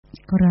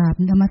กราบ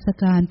นมัส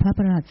การพระป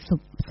ระหลัด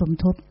สม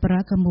ทบพระ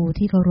กมู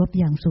ที่เคารพ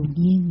อย่างสูง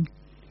ยิ่ง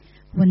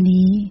วัน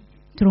นี้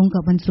ตรงกั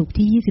บวันศุกร์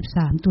ที่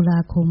23ตุลา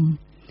คม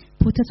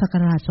พุทธศัก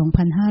ราช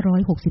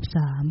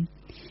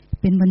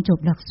2563เป็นวันจบ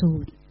หลักสู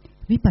ตร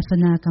วิปัสส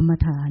นากรรม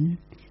ฐาน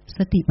ส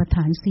ติปัฏฐ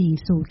าน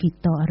4สู่กิจ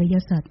ต่ออริย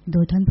สัจโด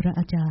ยท่านพระ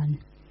อาจารย์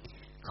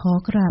ขอ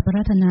กราบอาร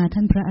าธนาท่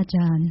านพระอาจ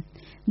ารย์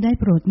ได้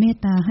โปรดเมต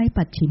ตาให้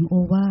ปัดฉิมโอ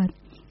วาท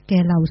แก่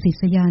เหล่าศิ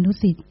ษยานุ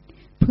ศิษย์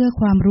เพื่อ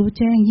ความรู้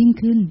แจ้งยิ่ง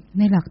ขึ้นใ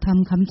นหลักธรรม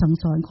คำสั่ง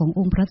สอนของ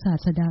องค์พระศา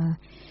สดา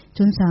จ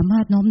นสามา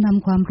รถน้อมน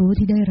ำความรู้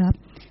ที่ได้รับ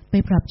ไป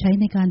ปรับใช้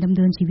ในการดำเ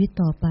นินชีวิต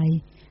ต่อไป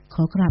ข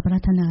อกราบอารา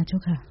ธนาเจ้า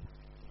ค่ะ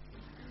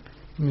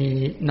มี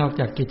นอก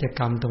จากกิจก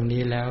รรมตรง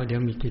นี้แล้วเดี๋ย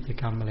วมีกิจ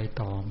กรรมอะไร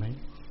ต่อไหม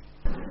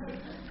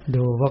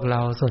ดูพวกเร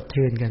าสด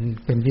ชื่นกัน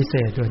เป็นพิเศ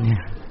ษวันนี้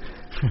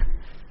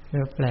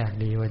แปลก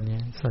ดีวันนี้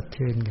สด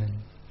ชื่นกัน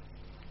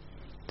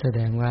แสด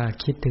งว่า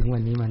คิดถึงวั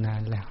นนี้มานา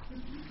นแล้ว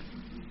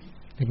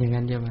เป็นอย่าง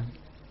นั้นใช่ไหม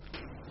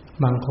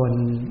บางคน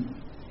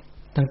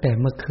ตั้งแต่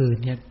เมื่อคืน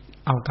เนี่ย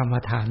เอากรรม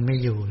ฐานไม่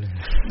อยู่เลย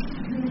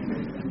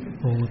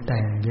โอ้แต่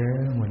งเยอะ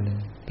หมดเล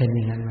ยเป็นอ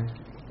ย่างนั้นไหม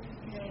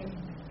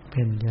เ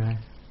ป็นใช่ไหม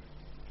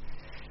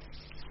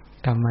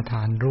กรรมฐ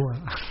านรั่ว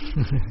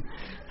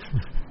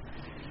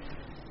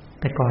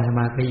แต่ก่อน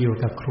มาไปอยู่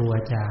กับครูอ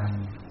าจาร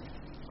ย์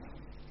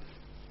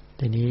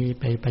ทีนี้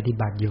ไปปฏิ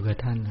บัติอยู่กับ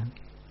ท่านนะ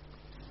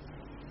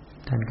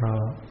ท่านก็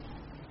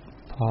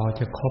พอ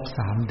จะครบ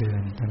3 เดือ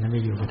นตอนนั้นไป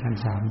อยู่กับท่าน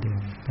3 เดือ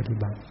นปฏิ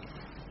บัติ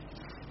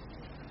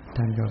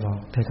ท่านก็บอก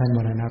แต่ท่านม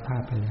รณภา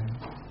พไปแล้ว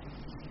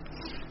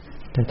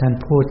แต่ท่าน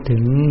พูดถึ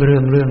งเรื่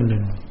องห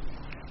นึ่ง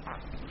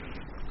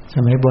ส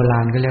มัยโบรา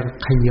ณก็เรียก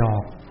ขย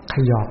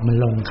อกมัน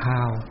ลงข้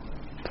าว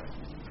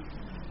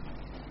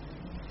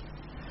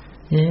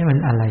นี่มัน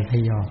อะไรข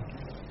ยอก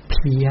เ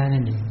พี้ย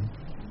นั่นเอง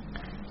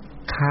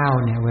ข้าว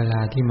เนี่ยเวลา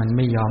ที่มันไ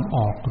ม่ยอมอ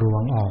อกรว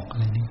งออกอะ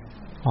ไรนี่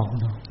ออก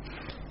ดอก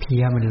เพี้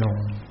ยมันลง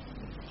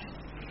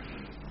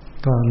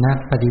ก็นัก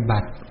ปฏิบั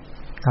ติ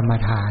กรรม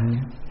ฐานเ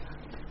นี่ย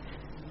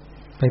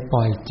ไปป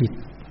ล่อยจิต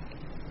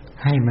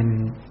ใ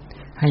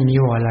ห้นิ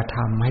วรธร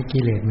รมให้กิ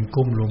เลสมัน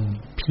กุ้มลง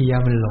เพี้ย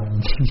มันลง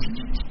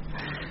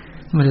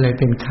มันเลย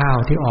เป็นข้าว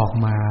ที่ออก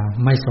มา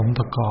ไม่สมป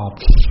ระกอบ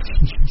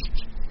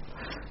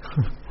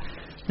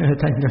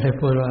ท่านก็เลย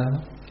พูดว่า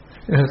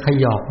ข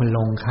ยอกมันล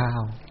งข้า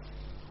ว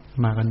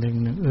มากันนึง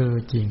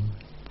จริง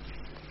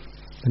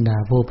บรรดา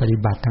ผู้ปฏิ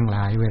บัติทั้งหล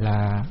ายเวลา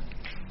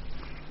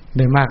โด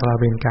ยมากเรา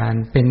เ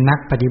ป็นนัก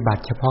ปฏิบั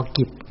ติเฉพาะ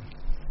กิจ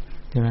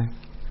ใช่ไหม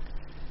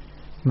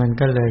มัน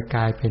ก็เลยก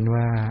ลายเป็น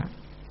ว่า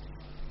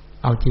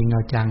เอาจริงเอ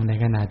าจังใน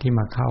ขณะที่ม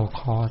าเข้า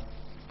คอร์ส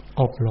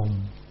อบรม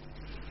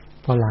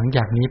พอหลังจ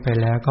ากนี้ไป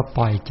แล้วก็ป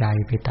ล่อยใจ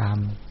ไปตาม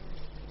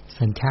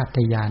สัญชาต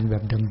ญาณแบ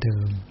บเดิ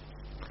ม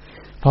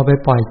ๆพอไป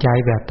ปล่อยใจ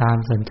แบบตาม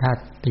สัญชา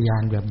ตญา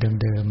ณแบบ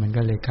เดิมๆมัน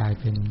ก็เลยกลาย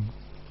เป็น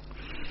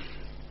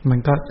มัน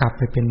ก็กลับไ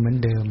ปเป็นเหมือน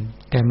เดิม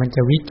แต่มันจ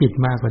ะวิจิตร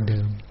มากกว่าเดิ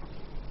ม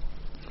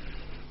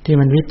ที่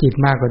มันวิจิตร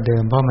มากกว่าเดิ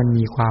มเพราะมัน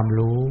มีความ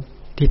รู้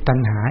ที่ตัณ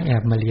หาแอ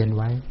บมาเรียน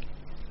ไว้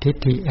ทิฏ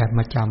ฐิแอบม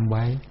าจำไ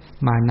ว้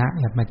มานะแ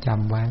อบมาจ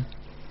ำไว้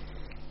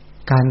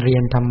การเรีย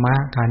นธรรมะ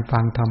การฟั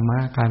งธรรมะ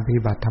การป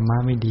ฏิบัติธรรมะ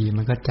ไม่ดี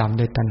มันก็จำ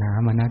ด้วยตัณหา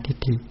มานะทิฏ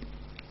ฐิ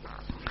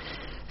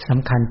ส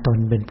ำคัญตน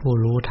เป็นผู้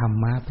รู้ธรร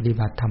มะปฏิ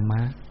บัติธรรม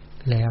ะ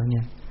แล้วเนี่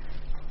ย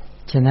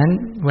ฉะนั้น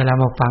เวลา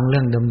มาฟังเรื่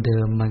องเดิ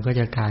มๆมันก็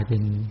จะกลายเป็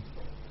น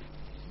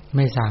ไ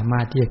ม่สามา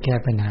รถที่จะแก้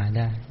ปัญหาไ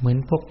ด้เหมือน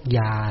พวกย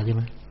าใช่ไ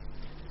หม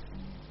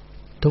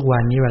ทุกวั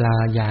นนี้เวลา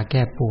ยาแ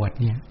ก้ปวด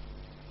เนี่ย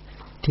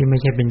ที่ไม่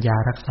ใช่เป็นยา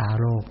รักษา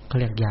โรคเขา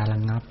เรียกยาระ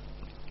งับ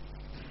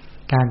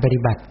การปฏิ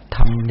บัติธร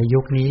รมในยุ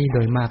คนี้โด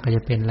ยมากก็จ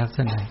ะเป็นลักษ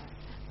ณะ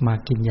มา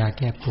กินยาแ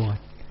ก้ปวด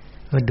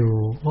ก็ดู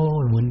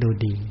เหมือนดู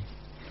ดี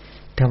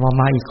แต่พอ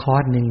มาอีกคอ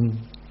ร์สนึง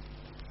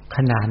ข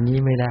นาดนี้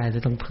ไม่ได้จ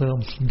ะต้องเพิ่ม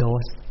โด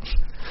ส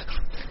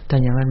แต่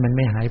อย่างนั้นมันไ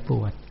ม่หายป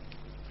วด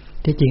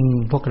ที่จริง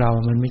พวกเรา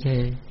มันไม่ใช่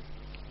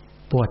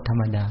ปวดธร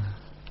รมดา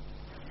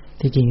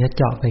ที่จริงถ้าเ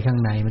จาะไปข้าง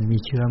ในมันมี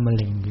เชื้อมะ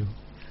เร็งอยู่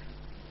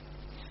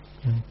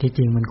ที่จ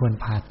ริงมันควร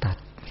ผ่าตัด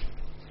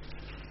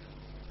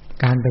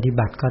การปฏิ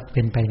บัติก็เ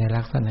ป็นไปใน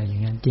ลักษณะอย่า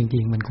งนั้นจริ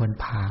งๆมันควร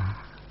ผ่า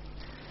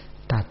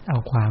ตัดเอา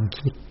ความ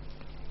คิด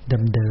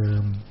เดิ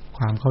มๆค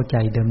วามเข้าใจ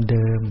เ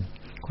ดิม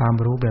ๆความ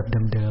รู้แบบ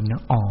เดิมๆน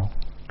ะออก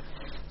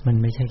มัน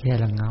ไม่ใช่แค่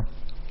ระงับ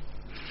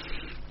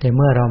แต่เ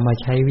มื่อเรามา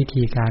ใช้วิ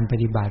ธีการป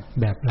ฏิบัติ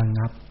แบบระ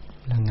งั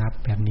บ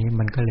แบบนี้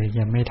มันก็เลย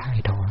ยังไม่ถ่าย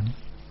ถอน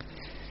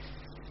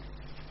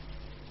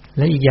แ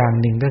ละอีกอย่าง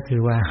หนึ่งก็คื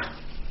อว่า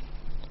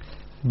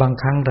บาง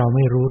ครั้งเราไ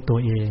ม่รู้ตัว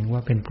เองว่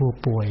าเป็นผู้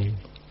ป่ว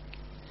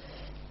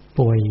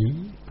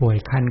ย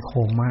ขั้นโค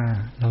ม่า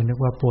เรานึก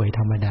ว่าป่วยธ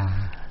รรมดา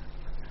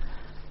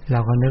เรา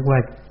ก็นึกว่า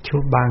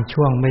บาง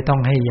ช่วงไม่ต้อ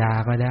งให้ยา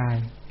ก็ได้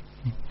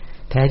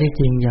แท้ที่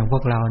จริงอย่างพว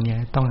กเราเนี่ย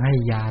ต้องให้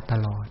ยาต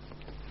ลอด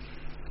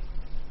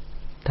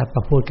ถ้า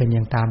พูดกันอย่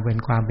างตามเป็น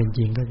ความเป็นจ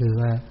ริงก็คือ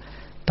ว่า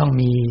ต้อง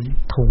มี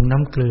ถุงน้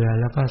ำเกลือ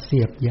แล้วก็เสี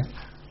ย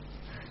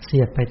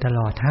บไปตล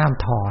อดห้าม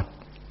ถอด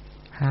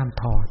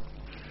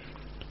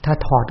ถ้า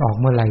ถอดออก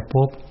เมื่อไหร่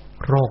ปุ๊บ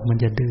โรคมัน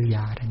จะดื้อย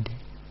าทันที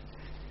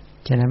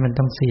ฉะนั้นมัน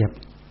ต้องเสียบ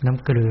น้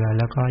ำเกลือแ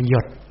ล้วก็หย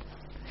ด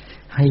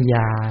ให้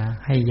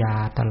ยา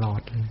ตลอ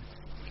ดเลย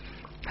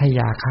ให้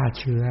ยาฆ่า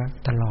เชื้อ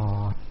ตลอ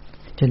ด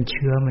จนเ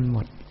ชื้อมันหม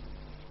ด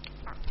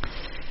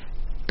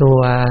ตัว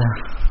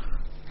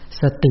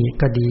สติ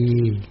ก็ดี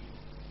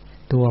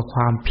ตัวค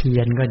วามเพี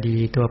ยรก็ดี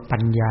ตัวปั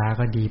ญญา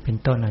ก็ดีเป็น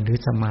ต้นหรือ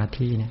สมา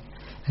ธิเนี่ย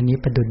อันนี้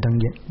ประดุจดัง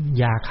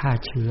ยาฆ่า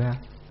เชื้อ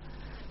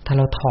ถ้าเ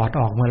ราถอด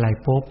ออกเมื่อไหร่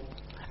ปุ๊บ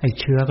ไอ้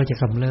เชื้อก็จะ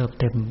กำเริบ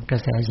เต็มกระ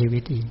แสชีวิ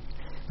ตอีก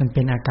มันเ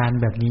ป็นอาการ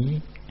แบบนี้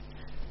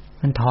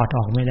มันถอดอ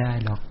อกไม่ได้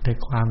หรอกโดย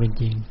ความเป็น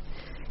จริง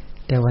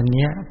แต่วัน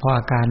นี้พอ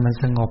อาการมัน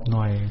สงบห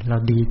น่อยเรา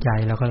ดีใจ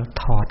เราก็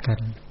ถอดกัน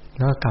แ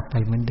ล้วก็กลับไป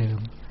เหมือนเดิม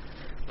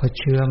พอ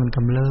เชื้อมันก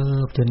ำเริ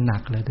บจนหนั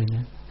กเลยตัวเ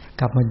นี้ย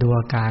กลับมาดู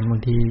อาการบา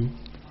งที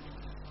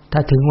ถ้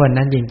าถึงวัน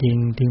นั้นจริง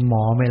ๆที่หม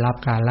อไม่รับ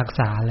การรัก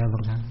ษาแล้วบ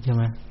างครั้งใช่ไ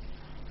หม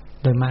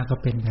โดยมากก็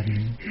เป็นแบบ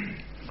นี้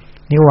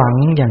นี่หวัง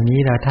อย่างนี้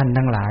แล้วท่าน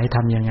ทั้งหลายท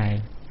ำยังไง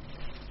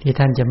ที่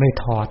ท่านจะไม่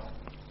ถอด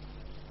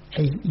ไ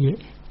อ้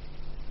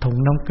ถุง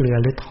น้ำเกลือ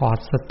หรือถอด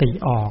สติ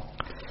ออก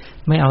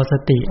ไม่เอาส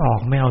ติออก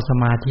ไม่เอาส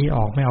มาธิอ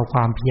อกไม่เอาคว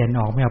ามเพียร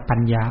ออกไม่เอาปั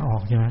ญญาออ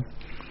กใช่ไหม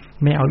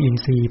ไม่เอาอิน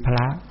ทรีย์พล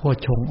ะโพช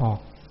ฌงค์ออก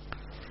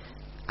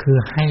คือ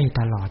ให้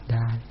ตลอดไ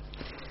ด้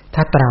ถ้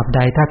าตราบใด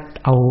ถ้า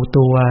เอา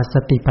ตัวส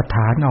ติปัฏฐ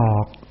านออ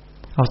ก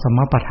เอาสม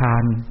ปัฏฐา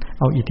น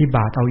เอาอิทธิบ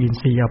าทเอาอิน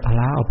ทรีย์เอาพ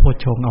ละเอาโพช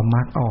ฌงค์เอาม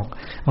รรคออก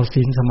เอา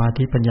ศีลสมา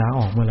ธิปัญญาอ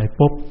อกเมื่อไหร่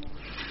ปุ๊บ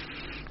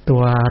ตั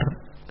ว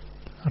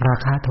รา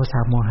คะโทสะ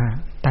โมหะ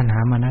ตัณหา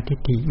มานะทิฏ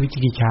ฐิวิจิ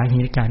กิจฉาหิ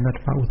ริการนัต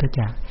ถะอุทธัจจ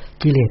ะ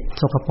กิเลส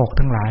สกปรก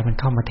ทั้งหลายมัน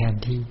เข้ามาแทน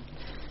ที่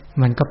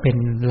มันก็เป็น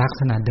ลัก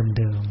ษณะ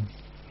เดิม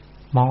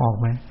ๆมองออก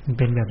ไหมมัน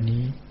เป็นแบบ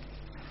นี้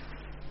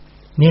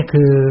นี่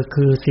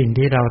คือสิ่ง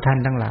ที่เราท่าน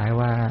ทั้งหลาย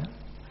ว่า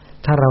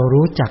ถ้าเรา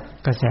รู้จัก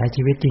กระแส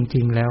ชีวิตจ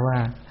ริงๆแล้วว่า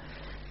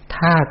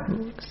ถ้า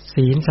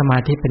ศีลสมา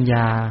ธิปัญญ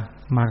า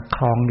มาค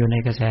รองอยู่ใน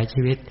กระแส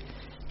ชีวิต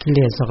กิเล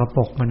สสกป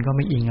รกมันก็ไ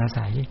ม่อิงอา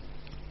ศัย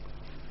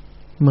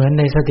เหมือน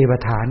ในสติปั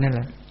ฏฐานนั่นแห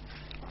ละ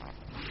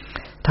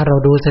ถ้าเรา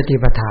ดูสติ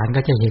ปัฏฐาน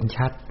ก็จะเห็น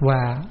ชัดว่า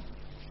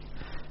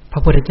พร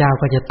ะพุทธเจ้า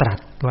ก็จะตรัส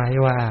ไว้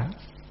ว่า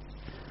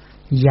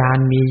ญาณ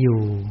มีอ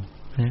ยู่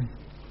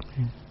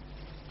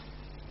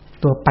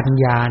ตัวปัญ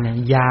ญาเนี่ย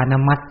ญาณ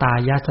มัตตา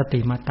ยะสติ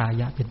มัตตา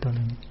ยะเป็นต้น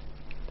นั้น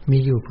มี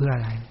อยู่เพื่ออ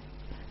ะไร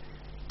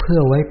เพื่อ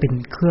ไว้เป็น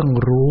เครื่อง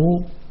รู้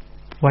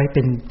ไว้เ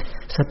ป็น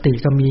สติ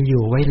ก็มีอ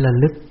ยู่ไว้ระ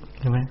ลึก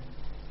ใช่ไหม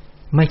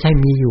ไม่ใช่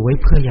มีอยู่ไว้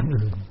เพื่ออย่าง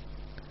อื่น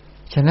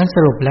ฉะนั้นส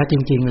รุปแล้วจ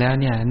ริงๆแล้ว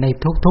เนี่ยใน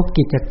ทุกๆ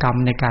กิจกรรม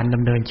ในการด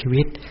ำเนินชี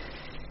วิต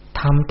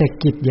ทำแต่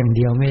กิจอย่างเ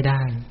ดียวไม่ไ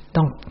ด้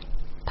ต้อง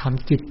ท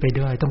ำจิตไป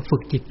ด้วยต้องฝึ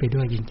กจิตไปด้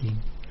วยจริง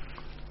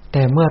ๆแ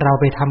ต่เมื่อเรา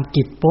ไปทำ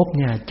กิจปุ๊บเ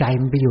นี่ยใจ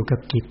มันไปอยู่กับ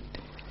กิจ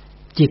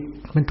จิต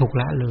มันถูก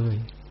ละเลย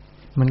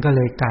มันก็เล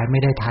ยกลายไม่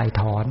ได้ถ่าย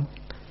ถอน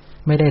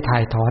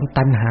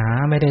ตัณหา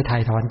ไม่ได้ถ่า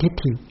ยถอนทิฏ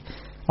ฐิ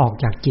ออก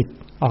จากจิต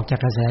ออกจาก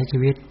กระแสชี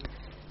วิต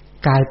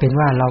กลายเป็น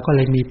ว่าเราก็เ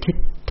ลยมีทิฏ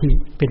ฐิ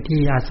เป็นที่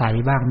อาศัย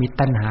บ้างมี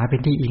ตัณหาเป็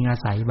นที่อิงอา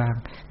ศัยบ้าง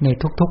ใน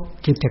ทุก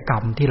ๆกิจกรร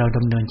มที่เราด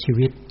ำเนินชี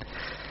วิต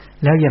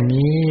แล้วอย่าง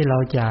นี้เรา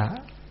จะ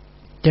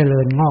เจริ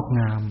ญงอก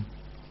งาม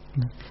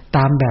ต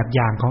ามแบบอ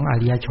ย่างของอ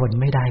ริยชน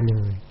ไม่ได้เล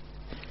ย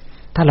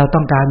ถ้าเราต้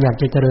องการอยาก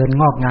จะเจริญ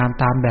งอกงาม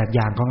ตามแบบอ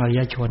ย่างของอริ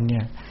ยชนเ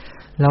นี่ย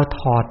เราถ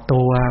อด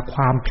ตัวค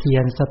วามเพีย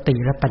รสติ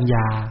และปัญญ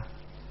า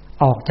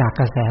ออกจาก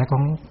กระแสขอ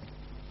ง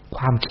ค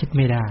วามคิดไ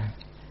ม่ได้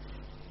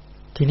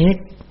ทีนี้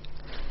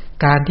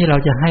การที่เรา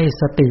จะให้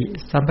สติ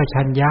สัมป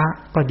ชัญญะ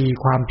ก็ดี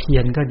ความเพีย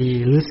รก็ดี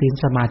หรือศีล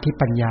สมาธิ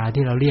ปัญญา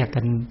ที่เราเรียก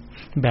กัน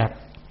แบบ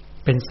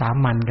เป็นสา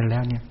มัญกันแล้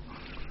วเนี่ย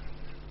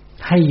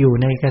ให้อยู่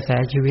ในกระแส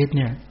ชีวิตเ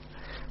นี่ย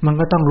มัน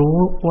ก็ต้องรู้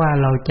ว่า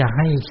เราจะใ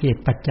ห้เห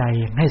ตุปัจจัย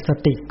ให้ส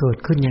ติเกิด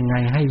ขึ้นยังไง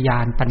ให้ญา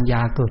ณปัญญ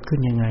าเกิดขึ้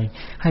นยังไง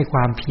ให้คว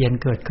ามเพียร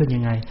เกิดขึ้น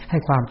ยังไงให้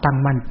ความตั้ง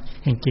มั่น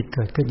แห่งจิตเ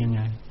กิดขึ้นยังไ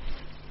ง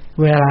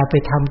เวลาไป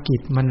ทำกิ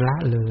จมันละ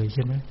เลยใ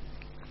ช่ไหม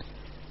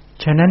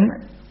ฉะนั้น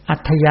อั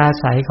ธยา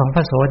ศัยของพ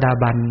ระโสดา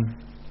บัน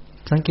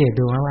สังเกต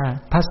ดูว่า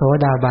พระโส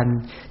ดาบัน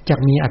จะ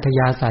มีอัธย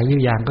าศัยอ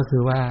ยู่อย่างก็คื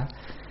อว่า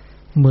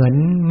เหมือน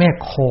แม่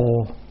โค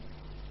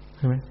ใ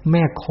ช่ไหมแ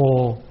ม่โค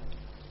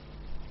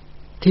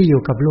ที่อ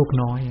ยู่กับลูก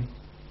น้อย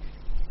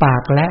ปา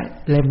กและ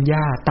เล็มห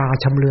ญ้าตา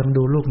ชำเลือง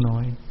ดูลูกน้อ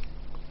ย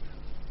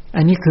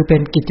อันนี้คือเป็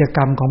นกิจกร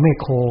รมของแม่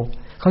โค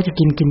เขาจะ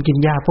กิน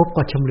หญ้าปุ๊บ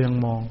ก็ชำเลือง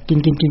มองกิน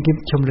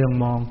ชำเลือง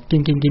มองกิ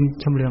น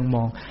ชำเลืองม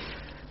อง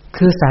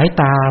คือสาย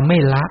ตาไม่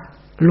ละ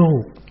ลู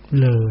ก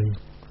เลย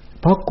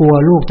เพราะกลัว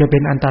ลูกจะเป็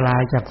นอันตรา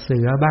ยจากเสื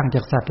อบ้างจ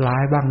ากสัตว์ร้า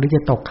ยบ้างหรือจ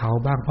ะตกเขา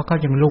บ้างเพราะเขา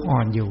ยังลูกอ่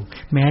อนอยู่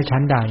แม้ชั้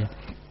นใด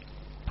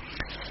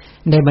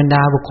ในบรรด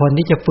าบุคคล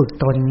ที่จะฝึก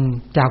ตน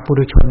จากปุ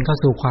ถุชนเข้า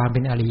สู่ความเป็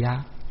นอริยะ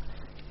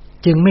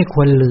จึงไม่ค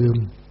วรลืม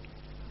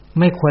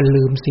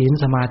ศีล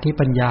สมาธิ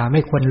ปัญญาไ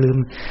ม่ควรลืม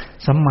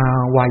สัมมา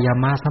วายา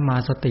มะสัมมา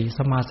สติ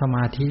สัมมาสม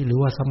าธิหรือ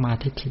ว่าสัมมา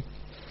ทิฏฐิ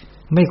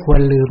ไม่ควร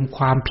ลืมค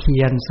วามเพี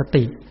ยรส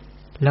ติ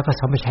แล้วก็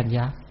สัมปชัญญ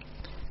ะ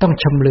ต้อง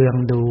ชำเลือง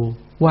ดู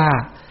ว่า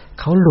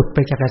เขาหลุดไป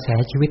จากกระแส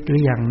ชีวิตหรื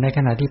อยังในข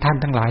ณะที่ท่าน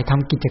ทั้งหลายท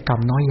ำกิจกรรม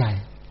น้อยใหญ่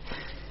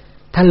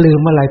ถ้าลื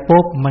มอะไร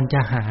ปุ๊บมันจะ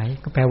หาย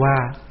ก็แปลว่า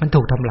มัน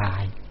ถูกทำลา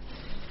ย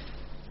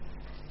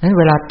นั้น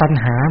เวลาตัณ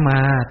หามา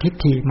ทิฏ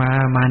ฐิ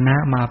มานะ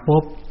มา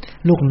ปุ๊บ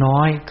ลูกน้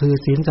อยคือ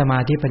ศีลสมา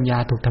ธิปัญญา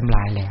ถูกทำล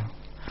ายแล้ว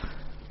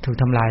ถูก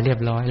ทำลายเรียบ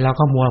ร้อยแล้ว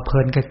ก็มัวเพลิ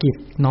นกับกิจ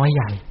น้อยใ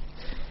หญ่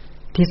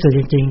ที่สุดจ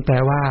ริงๆแปล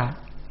ว่า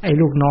ไอ้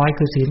ลูกน้อย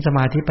คือศีลสม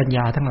าธิปัญญ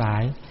าทั้งหลา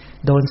ย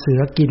โดนเสื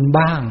อกิน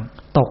บ้าง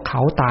ตกเข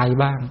าตาย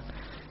บ้าง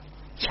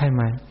ใช่ไห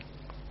ม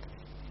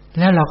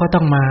แล้วเราก็ต้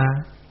องมา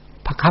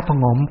ประคับประ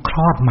หงมคล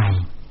อดใหม่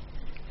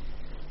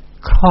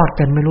คลอด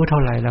กันไม่รู้เท่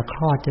าไหร่แล้วค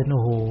ลอดจนโ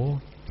อ้โห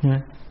น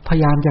ะพย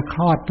ายามจะค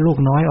ลอดลูก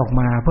น้อยออก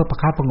มาเพื่อประ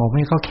คับประหงมใ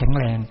ห้เขาแข็ง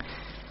แรง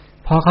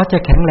พอเขาจะ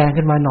แข็งแรง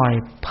ขึ้นมาหน่อย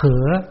เผล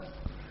อ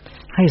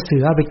ให้เสื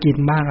อไปกิน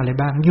บ้างอะไร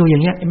บ้างอยู่อย่า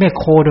งเงี้ยแม่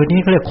โคโดยนี้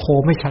เขาเรียกโค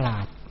ไม่ฉลา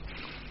ด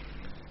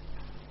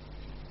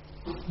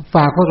ฝ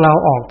ากพวกเรา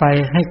ออกไป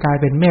ให้กลาย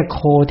เป็นแม่โค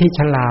ที่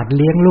ฉลาดเ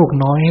ลี้ยงลูก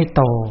น้อยให้โ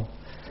ต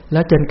แล้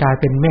วจนกลาย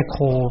เป็นแม่โค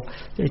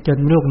จน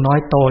ลูกน้อย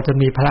โตจน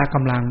มีพละก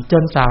ำลังจ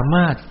นสาม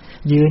ารถ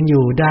ยืนอ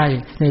ยู่ได้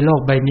ในโลก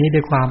ใบนี้ด้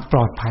วยความปล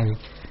อดภัย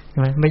ใช่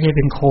ไหมไม่ใช่เ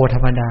ป็นโคธร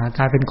รมดาก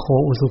ลายเป็นโค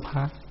อุสุภ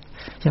ะ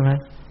ใช่ไหม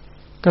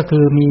ก็คื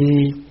อมี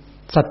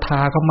ศรัทธ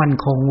าก็มั่น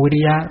คงวิ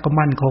ริยะก็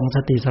มั่นคงส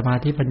ติสมา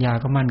ธิปัญญา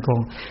ก็มั่นคง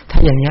ถ้า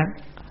อย่างเงี้ย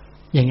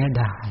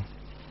ได้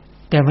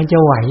แต่มันจะ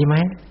ไหวไหม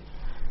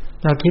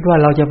เราคิดว่า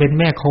เราจะเป็น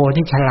แม่โค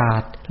ที่ฉลา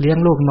ดเลี้ยง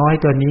ลูกน้อย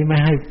ตัวนี้ไม่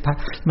ใ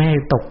ห้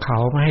ตกเขา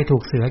ไม่ให้ถู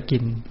กเสือกิ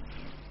น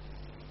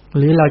ห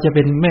รือเราจะเ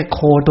ป็นแม่โค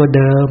ตัวเ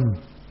ดิม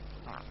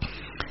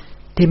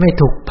ที่ไม่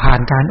ถูกผ่าน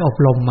การอบ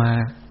รมมา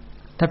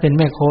ถ้าเป็นแ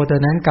ม่โคตัว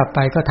นั้นกลับไป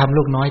ก็ทำ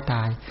ลูกน้อยต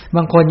ายบ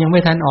างคนยังไ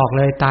ม่ทันออกเ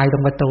ลยตายตร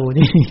งประตู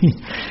นี่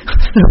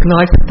ลูกน้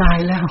อยจะตาย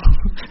แล้ว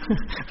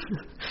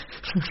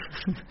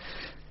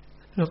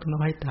ลูก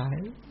น้อยตาย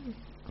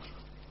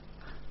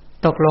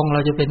ตกลงเร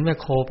าจะเป็นแม่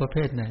โคประเภ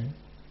ทไหน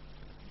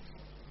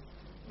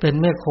เป็น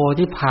แม่โค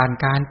ที่ผ่าน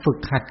การฝึก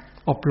หัด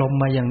อบรม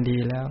มาอย่างดี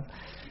แล้ว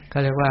ก็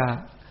เรียกว่า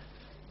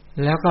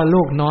แล้วก็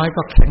ลูกน้อย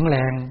ก็แข็งแร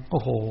งโ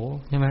อ้โห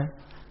ใช่ไหม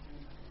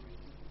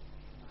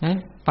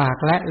ปาก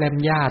และแลม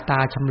ย่าตา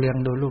ชำเลือง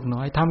ดูลูกน้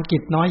อยทำกิ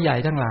จน้อยใหญ่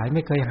ทั้งหลายไ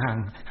ม่เคยห่าง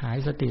หาย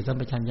สติสัม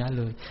ปชัญญะ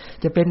เลย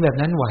จะเป็นแบบ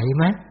นั้นไหว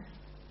ไหม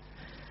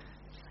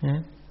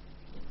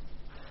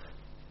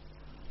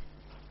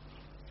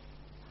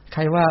ใค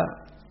รว่า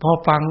พอ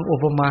ฟังอุ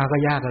ปมาก็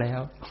ยากแล้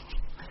ว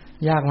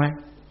ยากไหม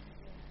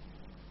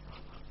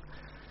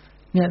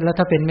เนี่ยแล้ว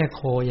ถ้าเป็นแม่โค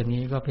อย่าง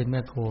นี้ก็เป็นแ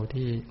ม่โค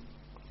ที่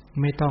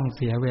ไม่ต้องเ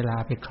สียเวลา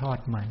ไปคลอด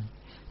ใหม่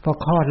พอ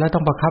คลอดแล้วต้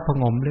องประคับประ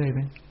หงมเรื่อยไห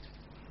ม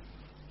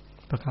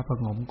ประคับประ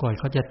หงมก่อน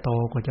เขาจะโต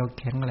กว่าจะ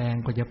แข็งแรง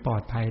กว่าจะปลอ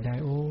ดภัยได้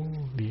โอ้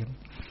เลี้ยง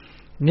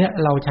เนี่ย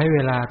เราใช้เว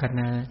ลากัน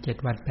นะ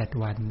7 วัน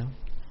 8 วันเนาะ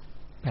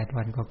8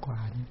 วันกว่า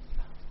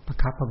ๆประ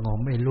คับประหงม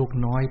ไอ้ลูก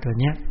น้อยตัว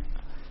เนี้ย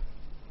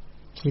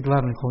คิดว่า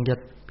มันคงจะ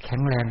แข็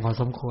งแรงพอ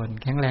สมควร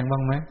แข็งแรงบ้า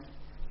งไหม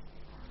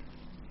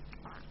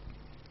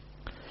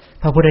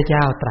พระพุทธเจ้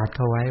าตรัสเข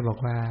าไว้บอก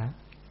ว่า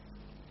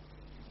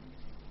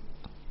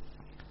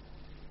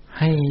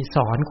ให้ส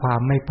อนควา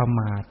มไม่ประ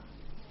มาท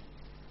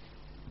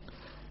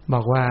บ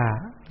อกว่า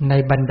ใน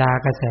บรรดา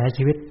กระแส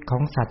ชีวิตขอ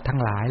งสัตว์ทั้ง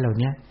หลายเหล่า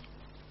นี้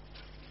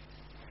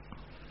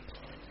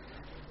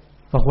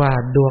บอกว่า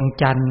ดวง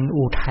จันทร์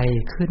อุทัย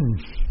ขึ้น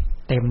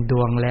เต็มด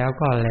วงแล้ว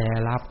ก็แล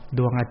รับด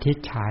วงอาทิต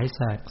ย์ฉายแส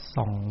ง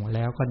ส่องแ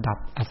ล้วก็ดับ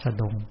อัส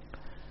ดง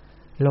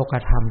โลก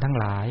ธรรมทั้ง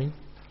หลาย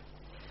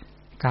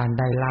การ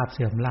ได้ลาภเ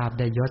สื่อมลาภ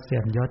ได้ยศเสื่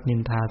อมยศนิ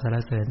นทาสรร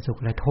เสริญสุข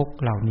และทุกข์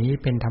เหล่านี้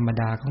เป็นธรรม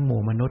ดาของห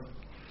มู่มนุษย์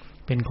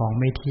เป็นของ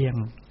ไม่เที่ยง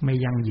ไม่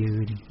ยั่งยื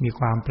นมี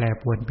ความแปร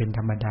ปรวนเป็นธ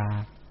รรมดา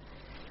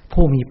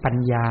ผู้มีปัญ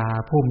ญา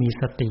ผู้มี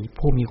สติ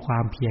ผู้มีควา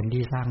มเพียร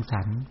ที่สร้างส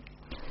รรค์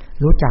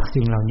รู้จัก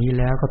สิ่งเหล่านี้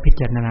แล้วก็พิ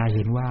จารณาเ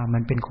ห็นว่ามั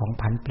นเป็นของ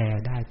ผันแปร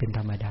ได้เป็นธ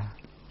รรมดา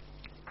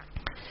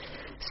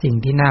สิ่ง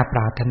ที่น่าป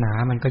รารถนา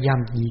มันก็ย่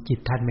ำยีจิต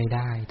ท่านไม่ไ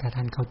ด้ถ้า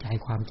ท่านเข้าใจ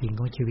ความจริงข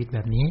องชีวิตแบ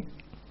บนี้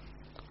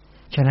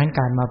ฉะนั้นก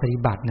ารมาปฏิ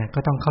บัติเนี่ยก็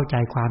ต้องเข้าใจ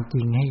ความจ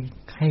ริง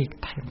ให้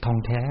ท่อง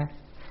แท้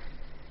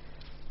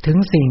ถึง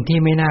สิ่งที่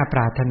ไม่น่าป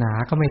รารถนา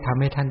ก็ไม่ทำ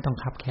ให้ท่านต้อง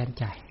คับแค้น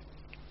ใจ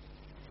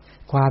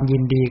ความยิ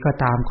นดีก็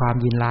ตามความ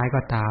ยินร้าย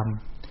ก็ตาม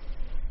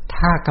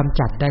ถ้ากำ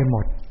จัดได้หม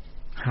ด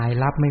หาย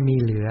ลับไม่มี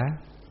เหลือ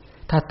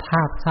ถ้า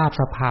ทราบ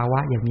สภาวะ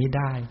อย่างนี้ไ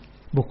ด้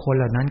บุคคลเ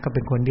หล่านั้นก็เ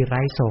ป็นคนที่ไ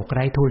ร้โศกไ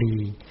ร้ทุลี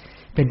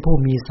เป็นผู้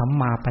มีสัม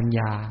มาปัญญ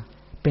า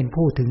เป็น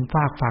ผู้ถึงฟ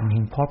ากฝั่งแ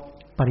ห่งภพ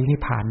ปรินิพ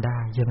พานได้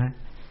ใช่ไหม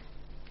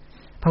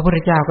พระพุทธ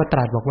เจ้าก็ต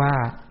รัสบอกว่า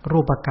รู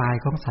ปกาย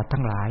ของสัตว์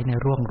ทั้งหลายใน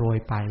ร่วงโรย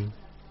ไป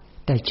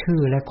แต่ชื่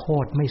อและโค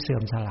ตรไม่เสื่อ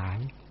มสลาย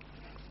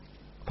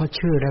เพราะ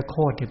ชื่อและโค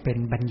ตรเป็น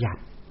บัญญั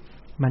ติ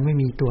มันไม่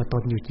มีตัวต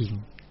นอยู่จริง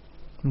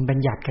มันบัญ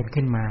ญัติกัน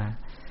ขึ้นมา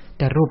แ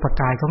ต่รูป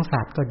กายของ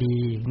สัตว์ก็ดี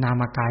นา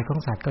มกายของ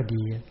สัตว์ก็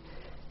ดี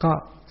ก็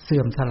เสื่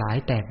อมสลาย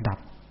แตกดับ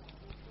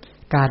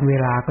การเว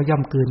ลาก็ย่อ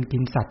มกลืนกิ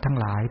นสัตว์ทั้ง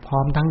หลายพร้อ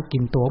มทั้งกิ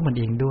นตัวมัน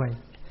เองด้วย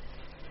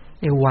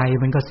วัย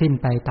มันก็สิ้น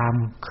ไปตาม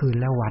คืน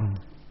และวัน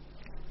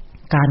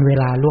การเว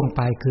ลาล่วงไ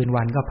ปคืน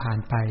วันก็ผ่าน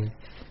ไป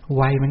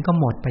วัยมันก็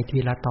หมดไปที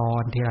ละตอ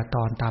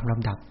นตามล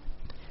ำดับ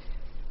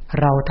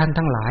เราท่าน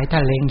ทั้งหลายถ้า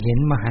เล็งเห็น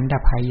มหันต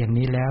ภัยอย่าง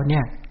นี้แล้วเนี่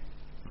ย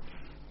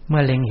เมื่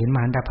อเล็งเห็นม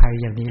หันตภัย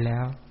อย่างนี้แล้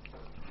ว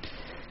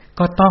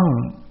ก็ต้อง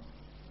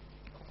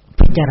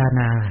พิจาร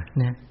ณา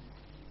เนี่ย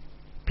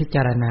พิจ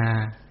ารณา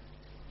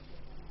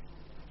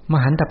ม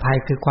หันตภัย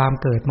คือความ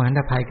เกิดมหันต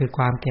ภัยคือค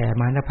วามแก่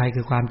มหันตภัย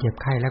คือความเจ็บ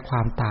ไข้และคว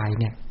ามตาย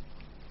เนี่ย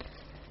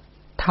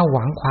ถ้าห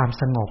วังความ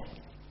สงบ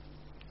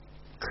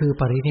คือ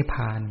ปรินิพพ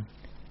าน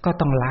ก็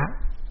ต้องละ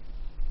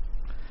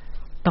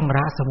ต้องล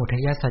ะสมุทั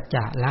ยสัจจ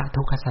ะละ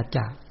ทุกขสัจจ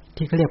ะ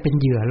ที่เขาเรียกเป็น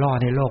เหยื่อล่อ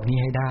ในโลกนี้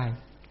ให้ได้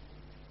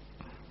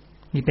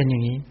นี่เป็นอย่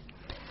างนี้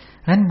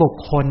ฉะนั้นบุค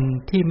คล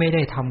ที่ไม่ไ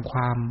ด้ทำคว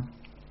าม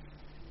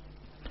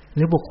ห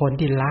รือบุคคล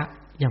ที่ละ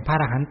อย่างพระอ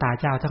รหันต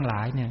เจ้าทั้งหล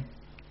ายเนี่ย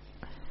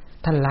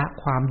ท่านละ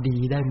ความดี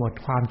ได้หมด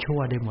ความชั่ว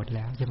ได้หมดแ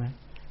ล้วใช่ไหม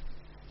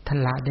ท่าน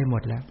ละได้หม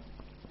ดแล้ว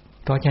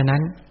เพราะฉะนั้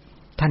น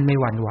ท่านไม่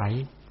หวั่นไหว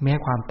แม้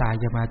ความตาย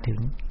จะมาถึง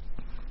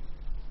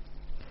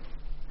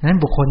นั้น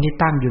บุคคลที่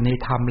ตั้งอยู่ใน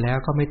ธรรมแล้ว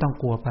ก็ไม่ต้อง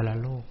กลัวปร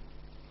โลก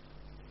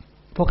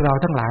พวกเรา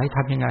ทั้งหลายท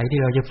ำยังไง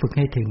ที่เราจะฝึกใ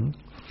ห้ถึง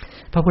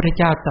พระพุทธ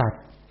เจ้าตรัส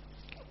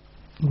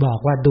บอก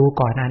ว่าดู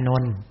ก่อนอาน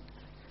นท์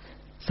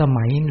ส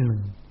มัยหนึ่ง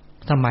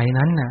สมัย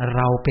นั้นน่ะเ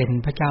ราเป็น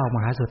พระเจ้าม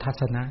หาสุทั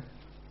ศนะ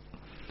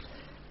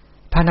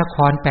พระนค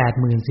ร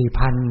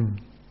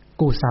 84,000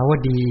 กุสาว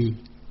ดี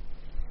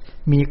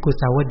มีกุ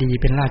สาวดี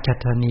เป็นราช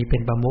ธานีเป็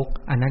นประมุข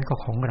อันนั้นก็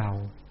ของเรา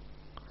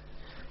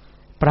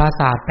ปรา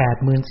สาท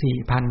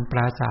 84,000 ป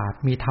ราสาท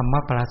มีธรรม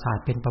ปราสาท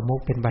เป็นประมุ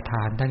ขเป็นประธ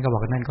านท่านก็บอ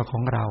กนั่นก็ข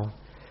องเรา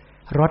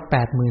รถ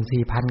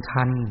 84,000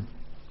 คัน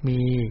มี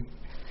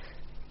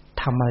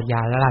ธรรมย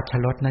าราช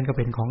รถนั่นก็เ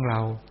ป็นของเรา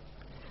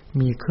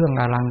มีเครื่อง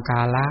อลังก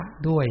าระ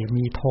ด้วย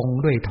มีธง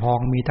ด้วยทอง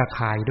มีตะ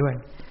ข่ายด้วย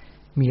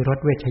มีรถ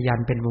เวชยัน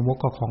ต์เป็นประมุข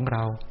ก็ของเร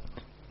าพ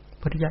ระ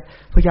พุทธ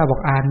เจ้าบอ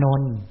กอาน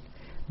นท์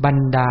บรร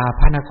ดา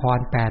พระนคร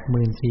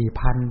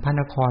 84,000 พระ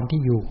นครที่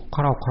อยู่ค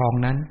รอบครอง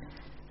นั้น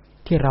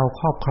ที่เรา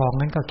ครอบครอง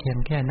นั้นก็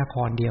แค่นค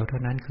รเดียวเท่า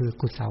นั้นคือ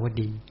กุสาว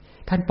ดี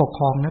ท่านปกค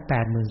รองนะ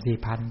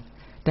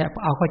 84,000 แต่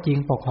เอาก็จริง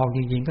ปกครองจ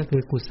ริงๆก็คื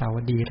อกุสาว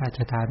ดีราช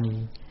ธานี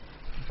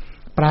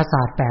ปราส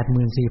าท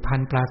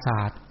 84,000 ปราส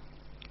าท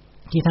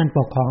ที่ท่านป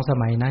กครองส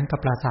มัยนั้นก็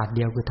ปราสาทเ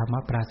ดียวคือธรรม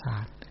ปราสา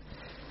ท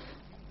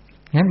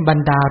งั้นบรร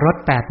ดารถ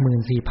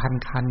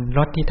 84,000 คันร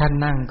ถที่ท่าน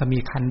นั่งก็มี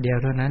คันเดียว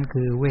เท่านั้น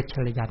คือเวช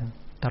ยัน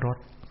ตรถ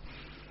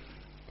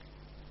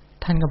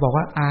ท่านก็บอก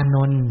ว่าอาน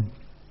นท์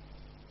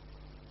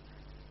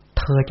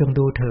เธอจง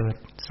ดูเถิด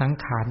สัง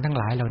ขารทั้ง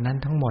หลายเหล่านั้น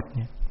ทั้งหมดเ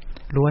นี่ย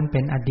ล้วนเป็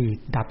นอดีต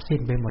ดับสิ้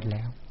นไปหมดแ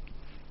ล้ว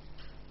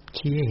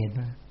ชี้ให้เห็น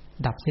ว่า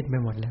ดับสิ้นไป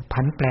หมดแล้ว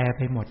ผันแปรไ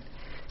ปหมด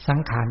สัง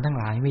ขารทั้ง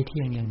หลายไม่เ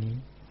ที่ยงอย่างนี้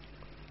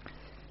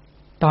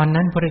ตอน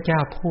นั้นพระเจ้า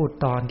พูด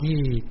ตอนที่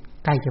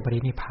ใกล้จะปริ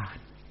นิพพาน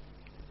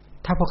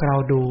ถ้าพวกเรา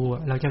ดู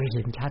เราจะเ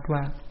ห็นชัดว่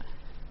า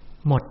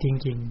หมดจ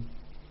ริง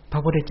ๆพร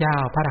ะพุทธเจ้า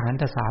พระอรหัน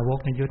ตสาวก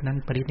ในยุคนั้น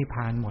ปรินิพพ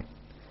านหมด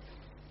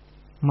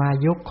มา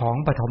ยุคของ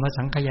ปฐม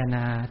สังคายน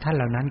าท่านเ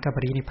หล่านั้นก็ป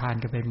รินิพพาน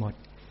กันไปหมด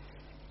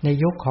ใน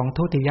ยุคของ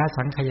ทุติย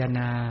สังคายน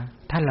า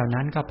ท่านเหล่า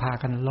นั้นก็พา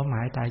กันล้มห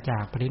ายตายจา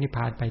กปรินิพพ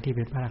านไปที่เ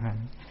ป็นพระอรหัน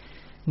ต์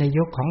ใน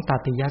ยุคของต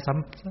ติย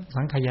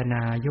สังคายน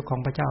ายุคของ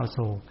พระเจ้าอโศ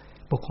ก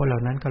บุคคลเหล่า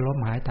นั้นก็ล้ม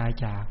หายตาย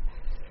จาก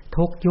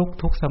ทุกยุค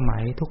ทุกสมั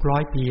ยทุก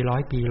100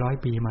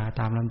 ปีมา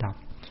ตามลำดับ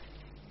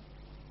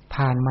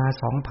ผ่านมา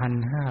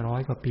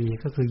 2,500 กว่าปี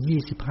ก็คือ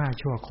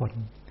25ชั่วคน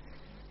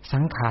สั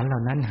งขารเหล่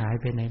านั้นหาย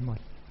ไปไหนหมด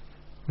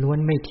ล้วน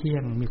ไม่เที่ย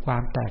งมีควา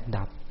มแตก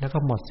ดับแล้วก็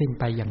หมดสิ้น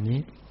ไปอย่างนี้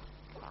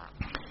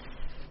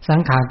สั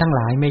งขารทั้งห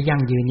ลายไม่ยั่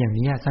งยืนอย่าง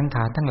นี้สังข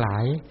ารทั้งหลา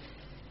ย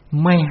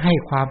ไม่ให้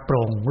ความโป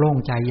ร่งโล่ง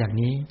ใจอย่าง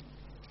นี้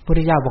พุทธ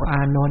เจ้าบอกอ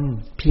านนท์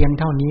เพียง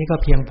เท่านี้ก็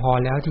เพียงพอ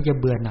แล้วที่จะ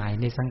เบื่อหน่าย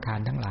ในสังขาร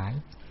ทั้งหลาย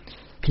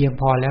เพียง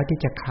พอแล้วที่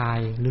จะคลาย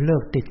หรือเลิ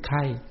กติดไ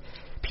ข้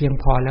เพียง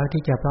พอแล้ว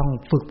ที่จะต้อง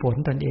ฝึกฝน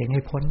ตนเองใ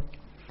ห้พ้น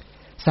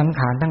สังข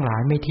ารทั้งหลา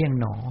ยไม่เที่ยง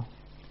หนอ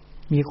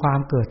มีความ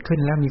เกิดขึ้น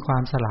แล้วมีควา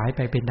มสลายไป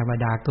เป็นธรรม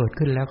ดาเกิด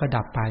ขึ้นแล้วก็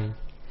ดับไป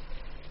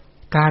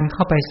การเ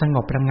ข้าไปสง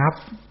บระงับ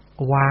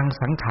วาง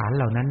สังขารเ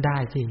หล่านั้นได้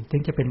สิถึ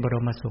งจะเป็นบร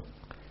มสุข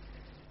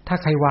ถ้า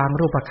ใครวาง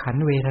รูปขัน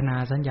ธ์เวทนา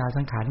สัญญา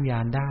สังขารวิญญา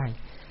ณได้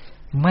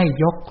ไม่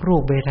ยกรู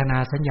ปเวทนา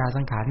สัญญา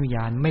สังขารวิญญ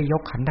าณไม่ย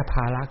กขันธภ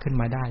าระขึ้น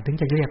มาได้ถึง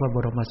จะเรียกว่าบ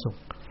รมสุข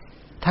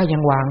ถ้ายั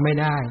งวางไม่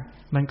ได้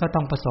มันก็ต้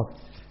องประสบ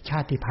ชา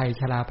ติภัย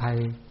ชราภัย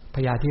พ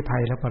ยาธิภั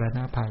ยและมรณ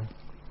ะภัย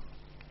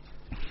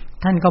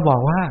ท่านก็บอ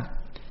กว่า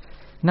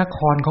นค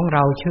รของเร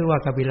าชื่อว่า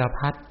กบิล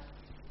พัสต์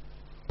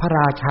พระ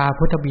ราชา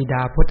พุทธบิด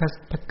าพุทธ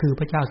คือ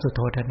พระเจ้าสุโ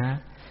ธทนะ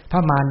พร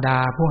ะมารดา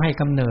ผู้ให้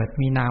กำเนิด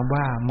มีนาม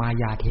ว่ามา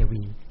ยาเท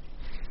วี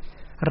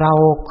เรา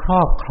คร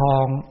อบครอ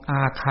งอ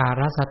าคา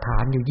รสถา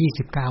นอยู่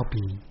29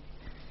ปี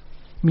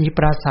มีป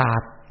ราสา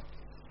ท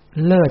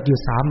เลิศอยู่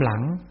3หลั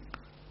ง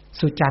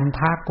สุจันท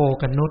าโก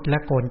กนุษและ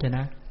โกนจน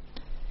ะ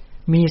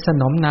มีส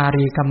นมนา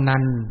รีกำนั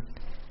น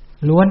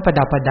ล้วนประ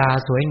ดับประดา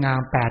สวยงาม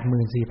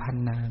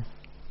 84,000 นาง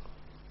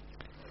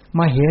ม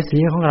เหสี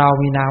ของเรา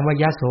มีนามว่า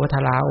ยโสธ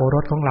ราโอร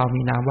สของเรา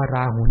มีนามว่าร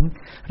าหุล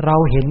เรา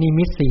เห็นนิ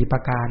มิต4ปร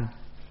ะการ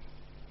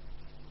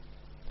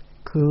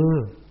คือ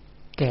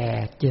แก่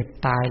เจ็บ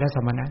ตายและส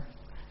มณะ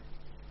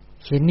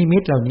เห็นนิมิ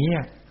ตเหล่านี้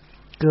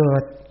เกิ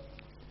ด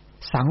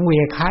สังเว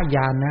คญ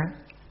าณนะ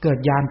เกิด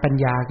ญาณปัญ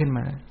ญาขึ้นม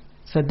า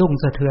สะดุ้ง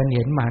สะเทือนเ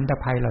ห็นมหันต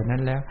ภัยเหล่านั้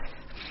นแล้ว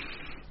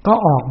ก็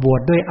ออกบว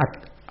ชด้วย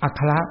อั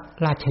คร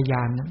ราชญ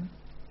าณ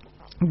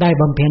ได้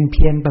บำเพ็ญเ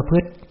พียรประพฤ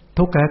ติ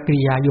ทุกขกิ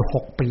ริยาอยู่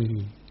6 ปี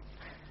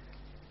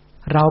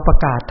เราประ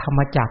กาศธรรม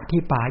จักร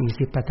ที่ป่าอิ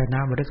สิปตน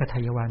มฤคทา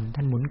ยวันท่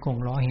านหมุนกง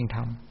ล้อแห่งธร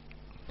รม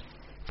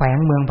แฝง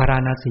เมืองพารา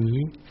ณสี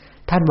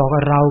ท่านบอกว่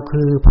าเรา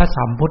คือพระ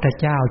สัมพุทธ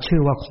เจ้าชื่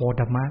อว่าโค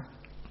ตมะ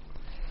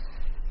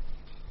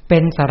เป็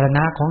นสารณ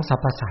ะของสร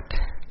รพสัตว์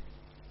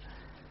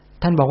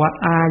ท่านบอกว่า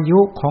อายุ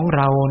ของเ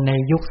ราใน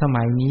ยุคส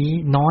มัยนี้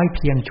น้อยเ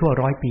พียงชั่ว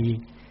100 ปี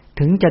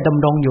ถึงจะด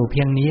ำรงอยู่เ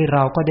พียงนี้เร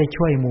าก็ได้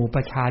ช่วยหมู่ป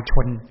ระชาช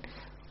น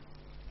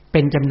เป็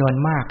นจำนวน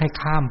มากให้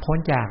ข้ามพ้น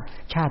จาก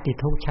ชาติ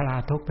ทุกข์ชรา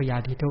ทุกข์พยา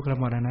ธิทุกข์และ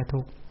มรณะ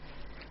ทุกข์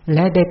แล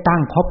ะได้ตั้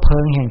งคบเพลิ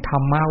งแห่งธร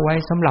รมะไว้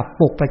สำหรับ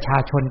ปลุกประชา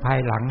ชนภาย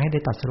หลังให้ได้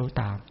ตรัสรู้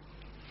ตาม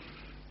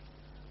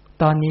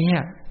ตอนนี้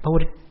พระ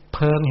เพ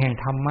ลิงแห่ง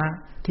ธรรมะ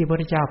ที่พระพุท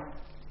ธเจ้า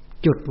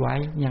จุดไว้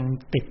ยัง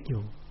ติดอ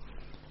ยู่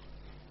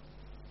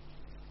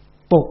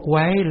ปลุกไ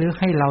ว้หรือ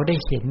ให้เราได้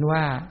เห็นว่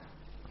า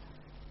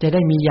จะไ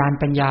ด้มีญาณ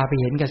ปัญญาไป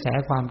เห็นกระแส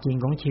ความจริง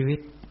ของชีวิต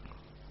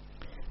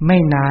ไม่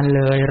นานเ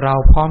ลยเรา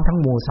พร้อมทั้ง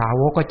หมู่สา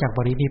วกก็จากป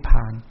รินิพพ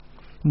าน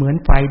เหมือน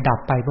ไฟดับ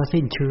ไปเพราะ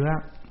สิ้นเชื้อ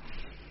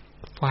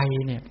ไฟ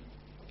เนี่ย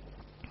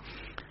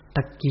ต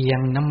ะเกียง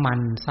น้ำมัน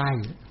ไส้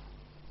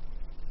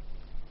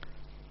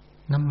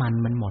น้ำมัน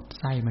มันหมด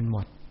ไส้มันหม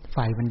ดไฟ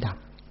มันดับ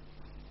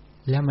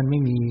แล้วมันไม่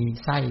มี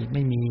ไส้ไ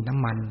ม่มีน้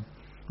ำมัน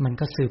มัน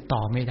ก็สืบต่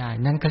อไม่ได้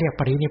นั่นก็เรียก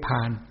ปรินิพพ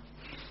าน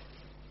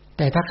แ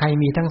ต่ถ้าใคร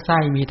มีทั้งไส้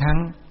มีทั้ง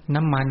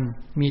น้ำมัน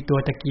มีตัว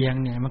ตะเกียง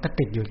เนี่ยมันก็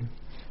ติดอยู่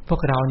พว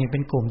กเราเนี่ยเป็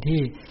นกลุ่มที่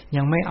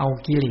ยังไม่เอา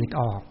กิเลส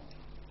ออก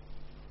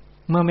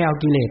เมื่อไม่เอา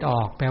กิเลสอ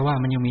อกแปลว่า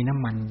มันยังมีน้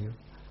ำมันอยู่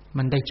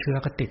มันได้เชื้อ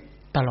ก็ติด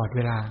ตลอดเว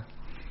ลา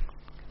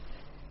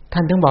ท่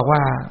านถึงบอกว่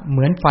าเห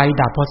มือนไฟ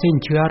ดับพอสิ้น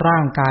เชื้อร่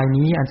างกาย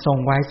นี้อันทรง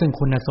ไว้ซึ่ง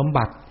คุณสม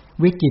บัติ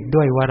วิจิตร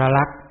ด้วยวร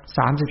ลักษณ์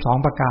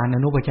32ประการอ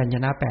นุปชัญญ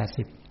นะ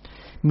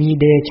80มี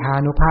เดชา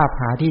นุภาพ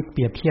หาที่เป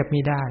รียบเทียบไ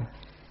ม่ได้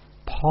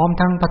พร้อม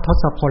ทั้งพระท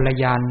ศพล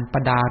ยานป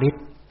ดาริศ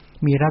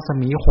มีรัศ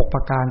มี6ป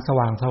ระการส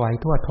ว่างไสว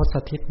ทั่วทศ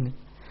ทิศ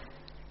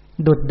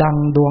ดุจดัง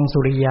ดวงสุ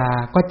ริยา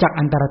ก็จัก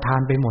อันตรธา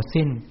นไปหมด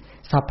สิ้น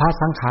สัพพะ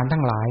สังขารทั้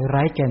งหลายไ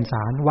ร้แก่นส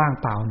ารว่าง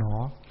เปล่าหนอ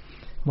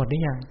หมดหรื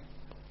อยัง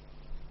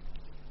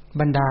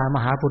บรรดาม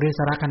หาปุริส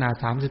ลักษณะ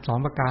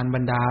32ประการบร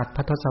รดาพ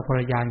ระทศพล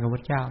ยานของพ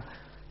ระเจ้า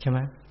ใช่ไหม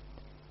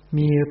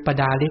มีป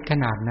ดาริศข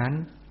นาดนั้น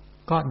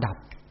ก็ดับ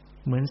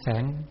เหมือนแส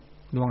ง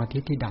ดวงอาทิ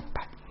ตย์ที่ดับไป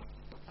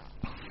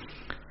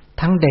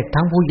ทั้งเด็ก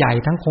ทั้งผู้ใหญ่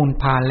ทั้งคน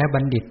พาลและบั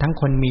ณฑิตทั้ง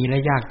คนมีและ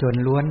ยากจน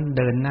ล้วนเ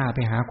ดินหน้าไป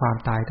หาความ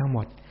ตายทั้งหม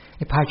ดไ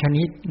อ้ภาช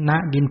นะ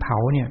ดินเผา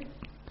เนี่ย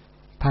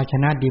ภาช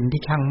นะดิน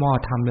ที่ช่างหม้อ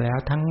ทำแล้ว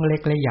ทั้งเล็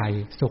กและใหญ่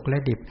สุกและ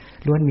ดิบ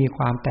ล้วนมีค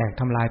วามแตก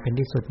ทำลายเป็น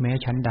ที่สุดแม้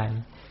ชั้นใด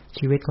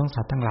ชีวิตของ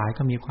สัตว์ทั้งหลาย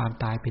ก็มีความ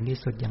ตายเป็นที่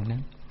สุดอย่างนั้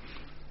น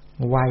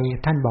วัย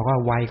ท่านบอกว่า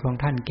วัยของ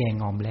ท่านแก่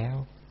ง่อมแล้ว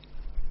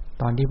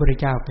ตอนที่พระพุทธ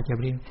เจ้าประจัก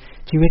ษ์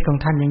ชีวิตของ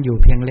ท่านยังอยู่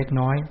เพียงเล็ก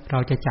น้อยเรา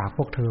จะจากพ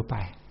วกเธอไป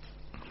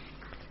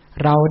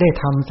เราได้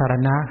ทำสร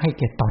ณะให้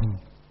แก่ตน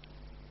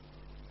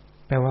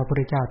แปลว่าพระพุท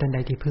ธเจ้าท่านไ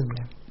ด้ที่พึ่งแ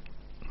ล้ว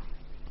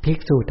ภิก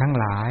ษุทั้ง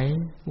หลาย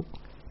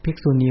ภิก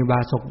ษุณีอุบา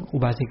สกอุ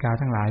บาสิกา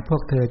ทั้งหลายพว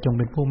กเธอจงเ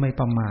ป็นผู้ไม่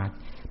ประมาท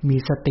มี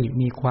สติ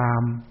มีควา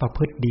มประพ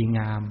ฤติดีง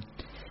าม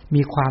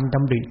มีความด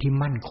ำริที่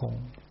มั่นคง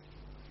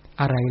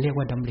อะไรเรียก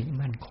ว่าดำริ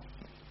มั่นคง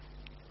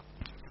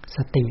ส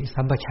ติ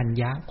สัมปชัญ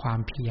ญะความ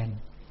เพียร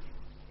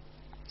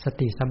ส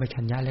ติสัมป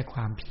ชัญญะและคว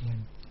ามเพียร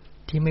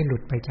ที่ไม่หลุ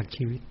ดไปจาก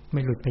ชีวิตไ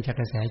ม่หลุดไปจาก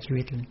กระแสชี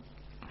วิตเลย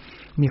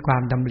มีควา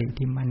มดำริ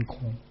ที่มั่นค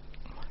ง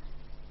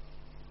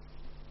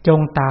จง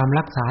ตาม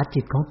รักษา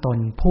จิตของตน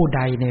ผู้ใ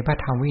ดในพระ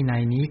ธรรมวินั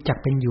ยนี้จัก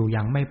เป็นอยู่อย่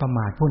างไม่ประม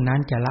าทผู้นั้น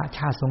จะละช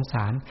าติสงส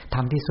ารท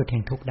ำที่สุดแห่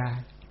งทุกข์ได้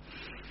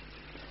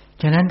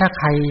ฉะนั้นถ้า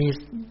ใคร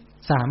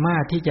สามา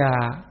รถที่จะ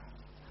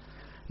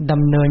ด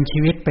ำเนินชี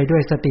วิตไปด้ว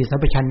ยสติสัม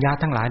ปชัญญะ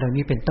ทั้งหลายเหล่า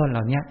นี้เป็นต้นเห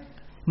ล่านี้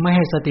ไม่ใ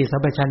ห้สติสั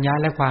มปชัญญะ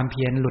และความเ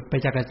พียรหลุดไป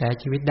จากกระแส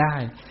ชีวิตได้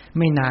ไ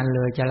ม่นานเล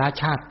ยจะละ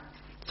ชาติ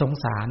สง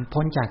สาร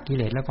พ้นจากกิเ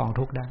ลสและกอง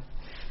ทุกข์ได้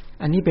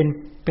อันนี้เ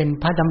ป็น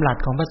พระดำรัส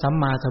ของพระสัม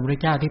มาสัมพุทธ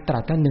เจ้าที่ตรั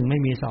สว่า1ไม่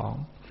มี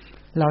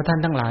2เราท่าน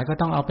ทั้งหลายก็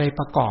ต้องเอาไป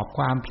ประกอบค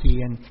วามเพี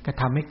ยรกระ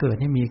ทำให้เกิด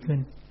ให้มีขึ้น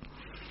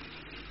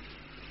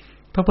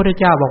พระพุทธ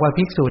เจ้าบอกว่า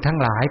ภิกษุทั้ง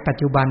หลายปัจ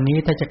จุบันนี้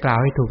ถ้าจะกล่าว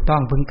ให้ถูกต้อ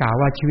งพึงกล่าว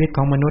ว่าชีวิตข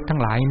องมนุษย์ทั้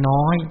งหลาย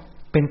น้อย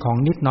เป็นของ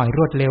นิดหน่อยร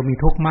วดเร็วมี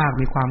ทุกข์มาก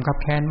มีความคับ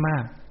แค้นมา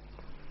ก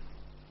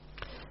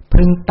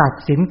พึงตัด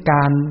สินก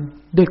าร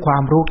ด้วยควา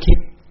มรู้คิด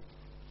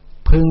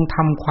พึงท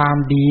ำความ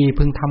ดี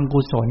พึงทำ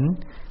กุศล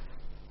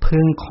พึ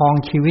งครอง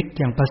ชีวิต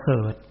อย่างประเส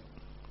ริฐ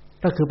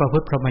ก็คือประพฤ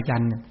ติพรหมจร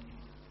รย์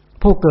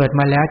ผู้เกิด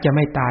มาแล้วจะไ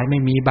ม่ตายไม่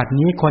มีบัด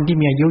นี้คนที่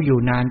มีอายุอยู่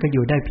นานก็อ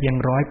ยู่ได้เพียง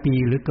100 ปี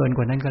หรือเกินก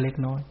ว่านั้นก็เล็ก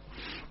น้อย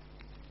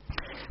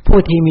ผู้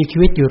ที่มีชี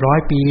วิตอยู่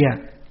100 ปี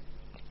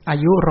อา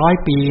ยุ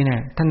100 ปีเนี่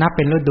ยถ้านับเ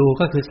ป็นฤดู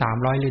ก็คือ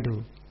300ฤดู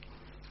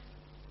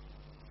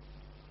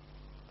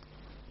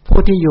ผู้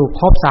ที่อยู่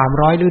ครบ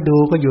300ฤดู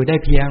ก็อยู่ได้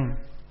เพียง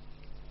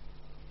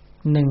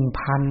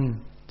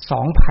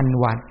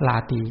 1,200 วันรา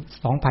ตรี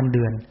 2,000 เ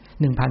ดือน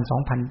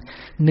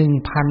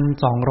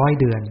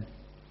 1,200 เดือน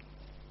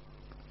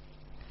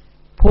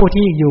ผู้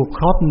ที่อยู่ค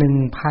รบ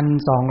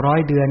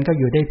 1,200 เดือนก็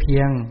อยู่ได้เพี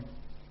ยง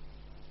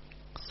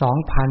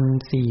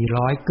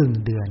 2,400 กึ่ง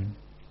เดือน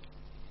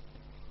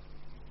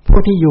ผู้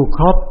ที่อยู่ค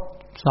รบ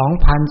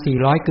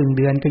 2,400 กึ่งเ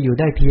ดือนก็อยู่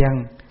ได้เพียง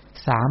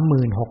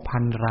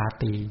 36,000 รา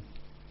ตรี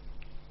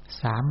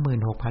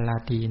 36,000 รา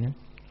ตรีนะ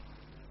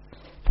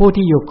ผู้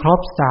ที่อยู่ครบ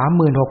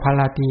 36,000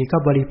 ราตรีก็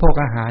บริโภค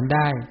อาหารไ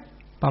ด้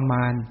ประม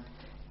าณ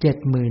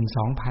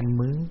 72,000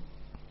 มื้อ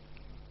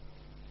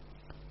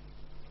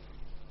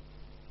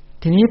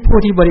ทีนี้ผู้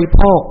ที่บริโภ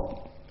ค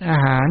อา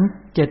หาร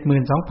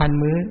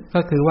 72,000 มื้อ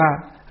ก็คือว่า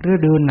ฤ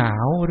ดูหนา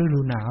ว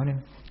เนี่ย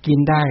กิน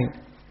ได้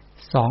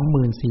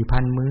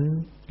 24,000 มื้อ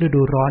ฤ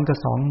ดูร้อนก็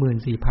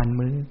 24,000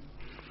 มื้อ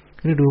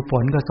ฤดูฝ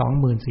นก็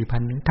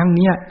 24,000 มื้อทั้งเ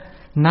นี้ย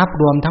นับ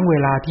รวมทั้งเว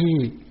ลาที่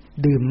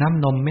ดื่มน้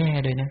ำนมแม่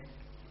ด้วยนะ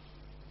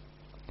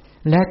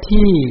และ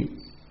ที่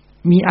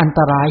มีอันต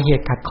รายเห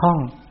ตุขัดข้อง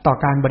ต่อ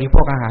การบริโภ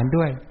คอาหาร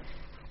ด้วย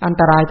อัน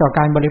ตรายต่อก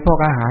ารบริโภค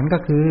อาหารก็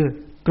คือ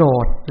โกร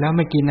ธแล้วไ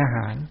ม่กินอาห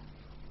าร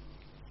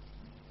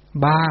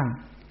บ้าง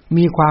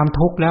มีความ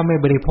ทุกข์แล้วไม่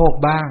บริโภค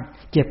บ้าง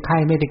เจ็บไข้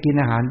ไม่ได้กิน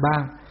อาหารบ้า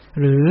ง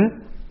หรือ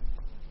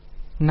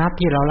นัด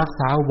ที่เรารัก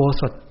ษาอุโบ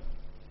สถ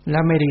แล้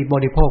วไม่ได้บ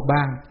ริโภค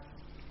บ้าง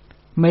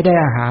ไม่ได้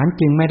อาหาร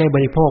จึงไม่ได้บ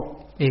ริโภค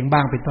เองบ้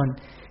างเป็นต้น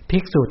ภิ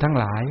กษุทั้ง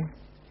หลาย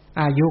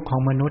อายุขอ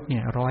งมนุษย์เนี่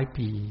ย100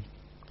 ปี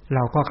เร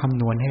าก็ค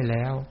ำนวณให้แ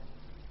ล้ว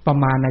ประ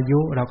มาณอายุ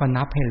เราก็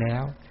นับให้แล้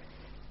ว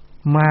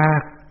มา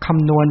ค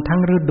ำนวณทั้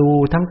งฤดู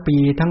ทั้งปี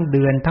ทั้งเ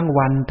ดือนทั้ง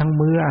วันทั้ง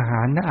มื้ออาห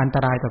ารและอันต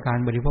รายต่อการ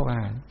บริโภคอา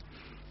หาร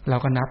เรา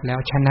ก็นับแล้ว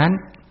ฉะนั้น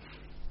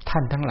ท่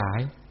านทั้งหลาย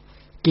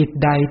กิจ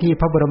ใดที่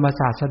พระบรม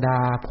ศาสดา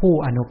ผู้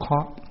อนุเครา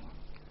ะห์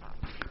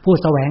ผู้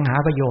แสวงหา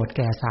ประโยชน์แ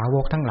ก่สาว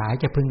กทั้งหลาย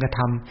จะพึงกระท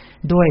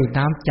ำด้วย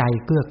น้ำใจ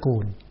เกื้อกู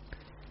ล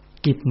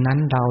กิจนั้น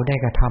เราได้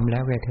กระทำแล้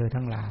วแก่เธอ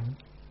ทั้งหลาย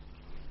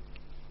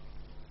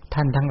ท่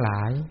านทั้งหล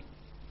าย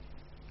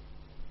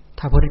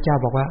ถ้าพระพุทธเจ้า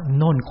บอกว่า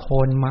โน่นโค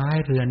นไม้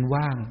เรือน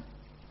ว่าง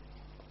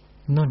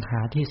โน่นหา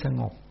ที่ส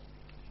งบ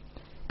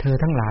เธอ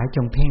ทั้งหลายจ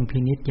งเพ่งพิ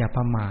นิจอย่าป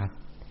ระมาท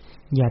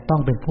อย่าต้อ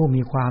งเป็นผู้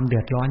มีความเดื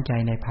อดร้อนใจ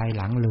ในภายห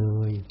ลังเล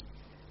ย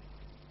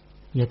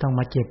อย่าต้อง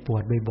มาเจ็บปว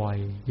ดบ่อย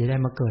ๆอย่าได้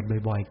มาเกิด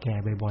บ่อยๆแก่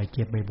บ่อยๆเ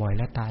จ็บบ่อยๆแ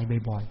ละตาย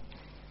บ่อย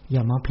ๆอย่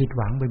ามาผิดห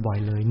วังบ่อย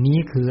ๆเลยนี่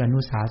คืออนุ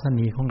สาส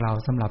นีของเรา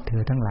สำหรับเธ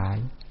อทั้งหลาย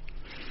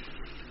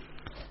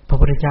พระ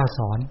พุทธเจ้าส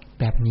อน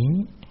แบบนี้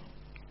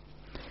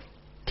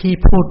ที่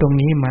พูดตรง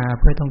นี้มา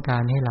เพื่อต้องกา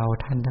รให้เรา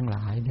ท่านทั้งหล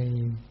าย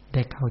ไ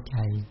ด้เข้าใจ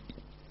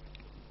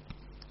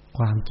ค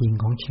วามจริง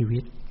ของชีวิ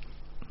ต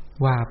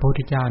ว่าพระพุท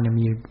ธเจ้าเนี่ย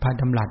มีพระ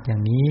ดำรัสอย่า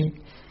งนี้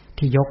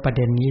ที่ยกประเ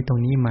ด็นนี้ตรง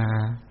นี้มา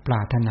ปร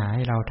ารถนาใ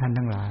ห้เราท่าน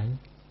ทั้งหลาย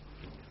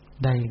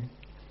ได้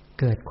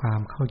เกิดความ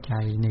เข้าใจ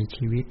ใน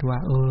ชีวิตว่า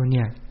เ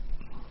นี่ย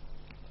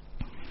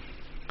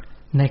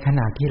ในขณ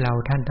ะที่เรา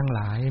ท่านทั้งห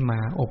ลายมา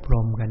อบร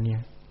มกันเนี่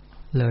ย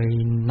เลย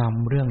น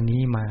ำเรื่อง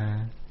นี้มา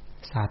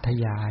สาธ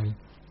ยาย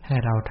ให้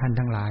เราท่าน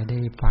ทั้งหลายได้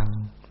ฟัง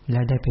และ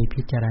ได้ไป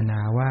พิจารณา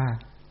ว่า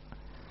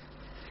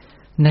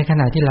ในข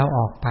ณะที่เราอ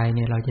อกไปเ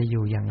นี่ยเราจะอ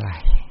ยู่อย่างไร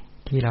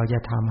ที่เราจะ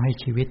ทำให้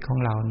ชีวิตของ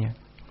เราเนี่ย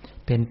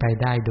เป็นไป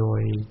ได้โด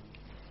ย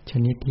ช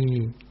นิดที่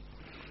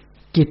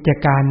กิจ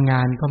การง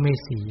านก็ไม่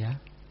เสีย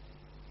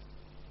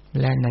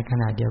และในข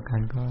ณะเดียวกั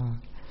นก็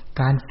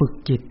การฝึก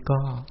จิตก็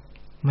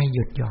ไม่ห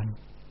ยุดหย่อน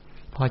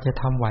พอจะ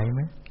ทำไหวไห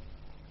ม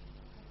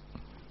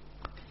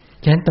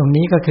ฉะนั้นตรง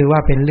นี้ก็คือว่า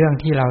เป็นเรื่อง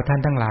ที่เราท่าน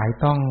ทั้งหลาย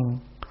ต้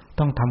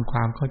องทำคว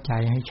ามเข้าใจ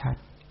ให้ชัด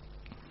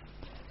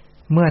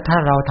เมื่อถ้า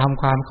เราท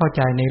ำความเข้าใ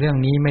จในเรื่อง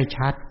นี้ไม่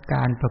ชัดก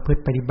ารประพฤ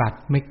ติปฏิบัติ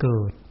ไม่เกิ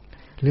ด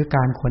หรือก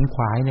ารขวนข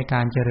วายในก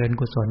ารเจริญ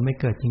กุศลไม่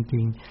เกิดจ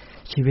ริง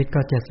ๆชีวิต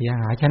ก็จะเสีย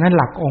หายฉะนั้น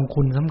หลักองค์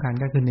คุณสำคัญ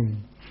ก็คือ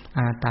1อ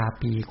าตา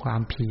ปีควา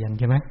มเพียร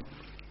ใช่ไหม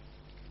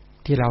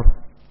ที่เรา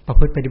ประ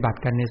พฤติปฏิบัติ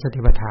กันในสติ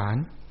ปัฏฐาน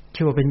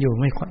ชื่อว่าเป็นอยู่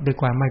ไม่ด้วย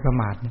ความไม่ประ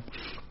มาท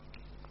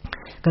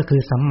ก็คื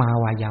อสัมมา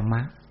วายาม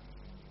ะ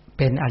เ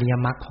ป็นอริย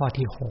มรรคข้อ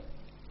ที่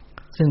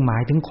6ซึ่งหมา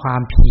ยถึงควา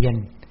มเพียร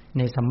ใ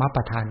นสัมมาป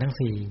ระธานทั้ง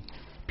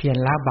4เพียร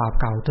ละบาป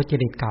เก่าทุจ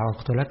ริตเก่าอ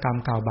กุศลกรรม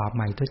เก่าบาปใ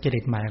หม่ทุจริ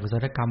ตใหม่อกุศ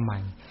ลกรรมใหม่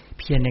เ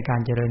พียรในการ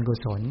เจริญกุ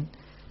ศล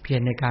เพีย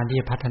รในการที่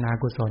จะพัฒนา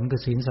กุศลคื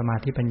อศีลสมา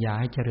ธิปัญญา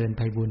ให้เจริญไพ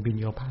บูลย์ปิญ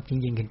โยภาพ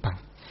ยิ่งขึ้นไป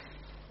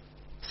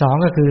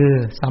2ก็คือ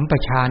สัมป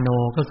ชาโน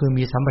ก็คือ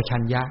มีสัมปชั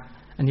ญญะ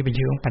อันนี้เป็น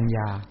ชื่อของปัญญ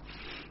า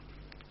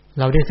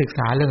เราได้ศึกษ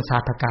าเรื่องสา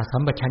ธกะสั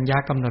มปชัญญะ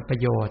กำหนดประ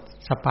โยชน์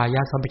สปาย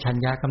ะสัมปชัญ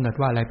ญะกำหนด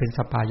ว่าอะไรเป็นส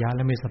ปายะแล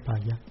ะไม่สปา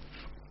ยะ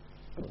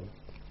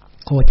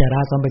โคจร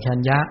สัมปชัญ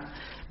ญะ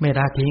ไม่ล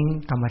ะทิ้ง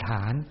กรรมฐ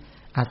าน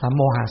อาสัมโ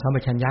มหะสัมป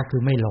ชัญญะคื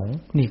อไม่หลง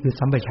นี่คือ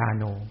สัมปชา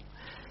โน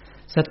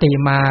สติ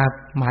มา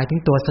หมายถึง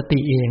ตัวสติ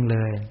เองเล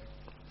ย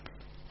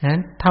นั้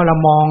นถ้าเรา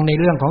มองใน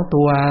เรื่องของ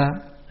ตัว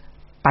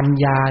ปัญ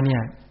ญาเนี่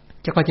ย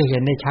ก็จะเห็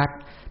นได้ชัด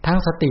ทั้ง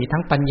สติทั้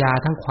งปัญญา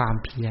ทั้งความ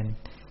เพียร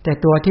แต่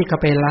ตัวที่กระ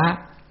เปละ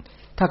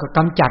ถ้ากับก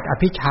ำจัดอ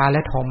ภิชฌาแล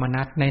ะโทม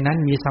นัสในนั้น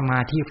มีสมา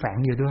ธิแฝง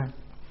อยู่ด้วย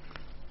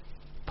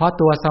เพราะ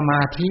ตัวสม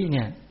าธิเ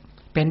นี่ย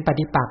เป็นป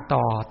ฏิปักษ์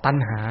ต่อตัณ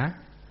หา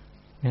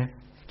เนี่ย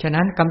ฉะ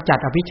นั้นกำจัด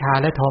อภิชฌา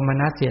และโทม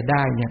นัสเสียไ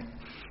ด้เนี่ย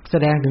แส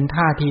ดงถึง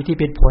ท่าทีที่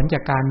เป็นผลจา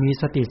กการมี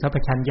สติสัมป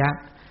ชัญญะ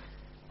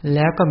แ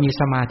ล้วก็มี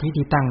สมาธิ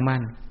ที่ตั้งมั่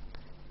น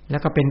แล้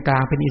วก็เป็นกลา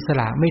งเป็นอิส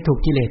ระไม่ถูก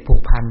กิเลสผูก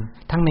พัน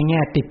ทั้งในแง่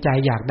ติดใจ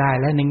อยากได้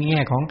และในแ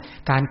ง่ของ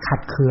การขัด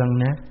เคือง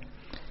นะ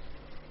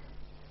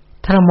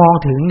ถ้าเรามอง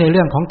ถึงในเ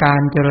รื่องของกา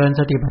รเจริญ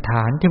สติปัฏฐ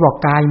านที่บอก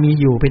กายมี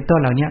อยู่เป็นต้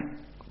นเหล่านี้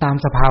ตาม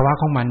สภาวะ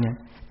ของมันเนี่ย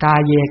กาย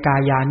เยกา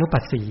ยานุปั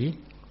สสี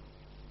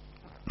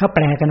เขาแป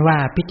ลกันว่า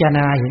พิจารณ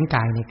าเห็นก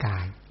ายในกา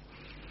ย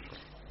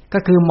ก็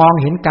คือมอง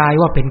เห็นกาย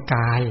ว่าเป็นก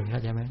ายเข้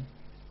าใจไหม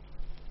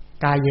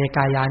กายเยก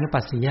ายานุ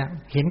ปัสสี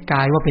เห็นก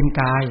ายว่าเป็น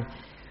กาย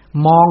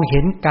มองเ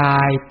ห็นกา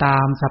ยตา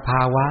มสภ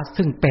าวะ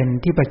ซึ่งเป็น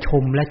ที่ประชุ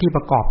มและที่ป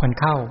ระกอบกัน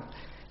เข้า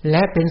แล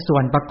ะเป็นส่ว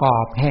นประกอ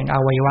บแห่งอ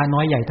วัยวะน้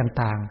อยใหญ่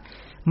ต่าง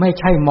ๆไม่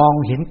ใช่มอง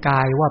เห็นก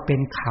ายว่าเป็น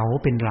เขา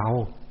เป็นเรา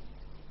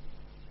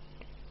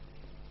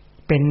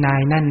เป็นนา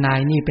ยนั่นนาย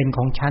นี่เป็นข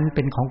องฉันเ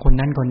ป็นของคน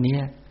นั้นคนนี้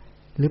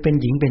หรือเป็น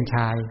หญิงเป็นช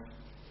าย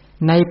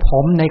ในผ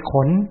มในข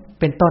น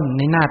เป็นต้นใ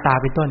นหน้าตา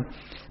เป็นต้น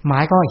หมา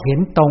ยก็เห็น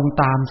ตรง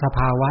ตามสภ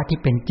าวะที่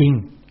เป็นจริง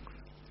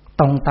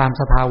ตรงตาม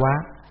สภาวะ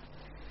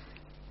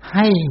ใ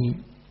ห้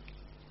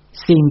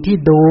สิ่งที่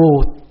ดู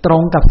ตร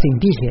งกับสิ่ง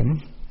ที่เห็น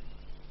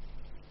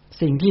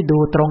สิ่งที่ดู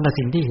ตรงกับ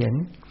สิ่งที่เห็น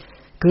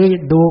คือ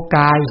ดูก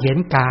ายเห็น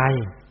กาย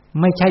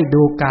ไม่ใช่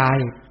ดูกาย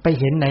ไป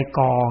เห็นในก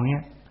องเนี่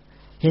ย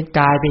เห็น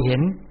กายไปเห็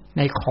นใ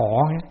นขอ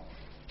เนี่ย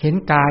เห็น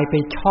กายไป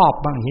ชอบ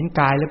บ้างเห็น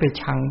กายแล้วไป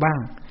ชังบ้าง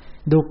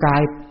ดูกา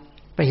ย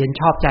ไปเห็น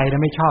ชอบใจแล้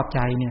วไม่ชอบใจ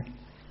เนี่ย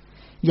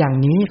อย่าง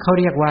นี้เขา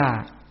เรียกว่า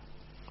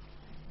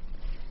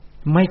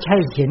ไม่ใช่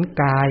เห็น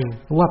กาย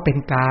ว่าเป็น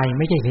กายไ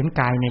ม่ใช่เห็น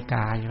กายในก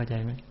ายเข้าใจ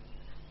ไหม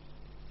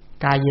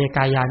กายเยก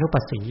ายานุ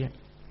ปัสสี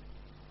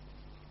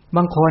บ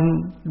างคน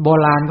โบ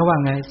ราณเขาว่า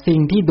ไงสิ่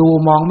งที่ดู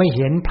มองไม่เ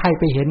ห็นไพ่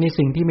ไปเห็นใน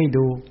สิ่งที่ไม่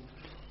ดู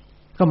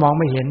ก็มอง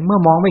ไม่เห็นเมื่อ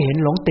มองไม่เห็น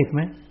หลงติดไห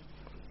ม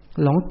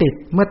หลงติด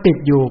เมื่อติด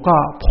อยู่ก็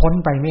พ้น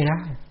ไปไม่ได้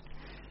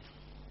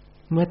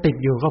เมื่อติด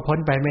อยู่ก็พ้น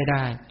ไปไม่ไ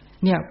ด้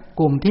เนี่ย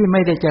กลุ่มที่ไ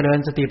ม่ได้เจริญ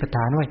สติปัฏฐ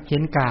านว่าเห็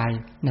นกาย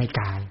ใน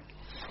กาย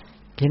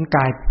เห็นก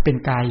ายเป็น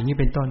กายอย่างนี้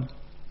เป็นต้น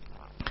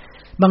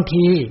บาง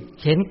ที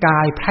เห็นกา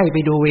ยไพ่ไป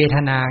ดูเวท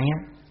นาเงี้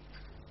ย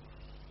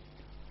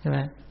ใช่ไหม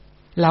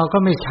เราก็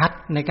ไม่ชัด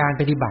ในการ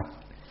ปฏิบัติ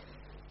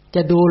จ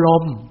ะดูล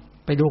ม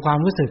ไปดูความ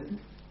รู้สึก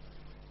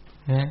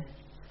นะ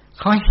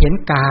เขาเห็น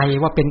กาย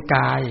ว่าเป็นก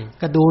าย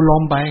ก็ดูล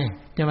มไป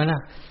ใช่ไหมล่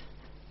ะ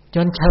จ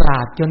นฉลา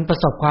ดจนประ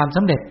สบความส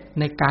ำเร็จ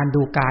ในการ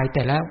ดูกายแ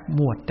ต่ละหม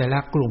วดแต่ละ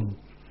กลุ่ม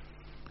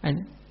อัน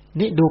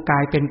นี้ดูกา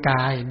ยเป็นก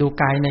ายดู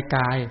กายในก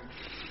าย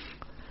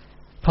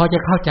พอจะ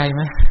เข้าใจไห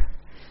ม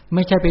ไ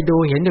ม่ใช่ไปดู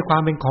เห็นด้วยควา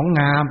มเป็นของ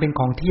งามเป็น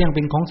ของเที่ยงเ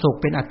ป็นของสุข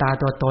เป็นอัตตา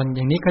ตัวตนอ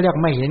ย่างนี้เขาเรียก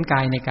ไม่เห็นก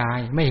ายในกาย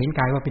ไม่เห็น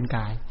กายว่าเป็นก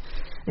าย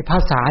ไอ้ภา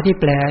ษาที่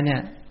แปลเนี่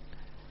ย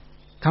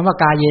คำว่า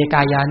กายเยก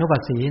ายานุปั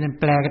สสีนั่น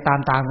แปลกัน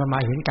ตามกันมา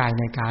เห็นกาย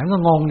ในกายมันก็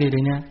งงดิเล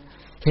ยเนี่ย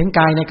เห็นก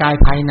ายในกาย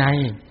ภายใน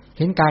เ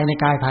ห็นกายใน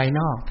กายภาย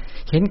นอก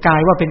เห็นกาย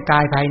ว่าเป็นกา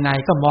ยภายใน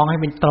ก็มองให้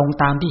เป็นตรง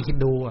ตามที่คิด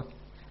ดู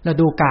แล้ว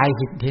ดูกาย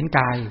เห็น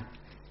กาย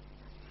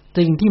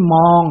สิ่งที่ม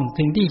อง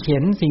สิ่งที่เห็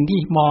นสิ่งที่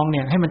มองเ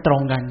นี่ยให้มันตร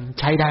งกัน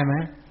ใช้ได้ไหม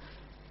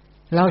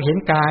เราเห็น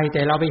กายแ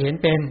ต่เราไปเห็น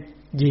เป็น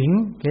หญิง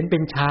เห็นเป็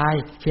นชาย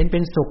เห็นเป็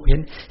นสุขเ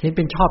ห็นเ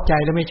ป็นชอบใจ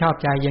แล้วไม่ชอบ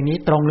ใจอย่างนี้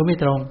ตรงหรือไม่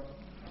ตรง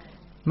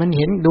มันเ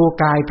ห็นดู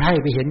กายไพ่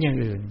ไปเห็นอย่าง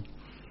อื่น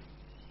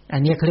อั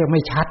นนี้เขาเรียกไ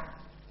ม่ชัด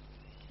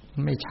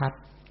ไ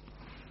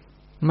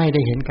ม่ไ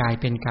ด้เห็นกาย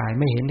เป็นกาย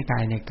ไม่เห็นกา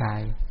ยในกา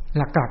ย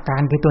หลักกา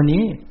รคือตัว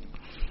นี้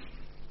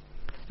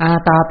อา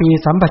ตาปี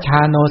สัมปชา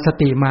โนส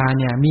ติมา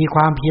เนี่ยมีค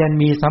วามเพียร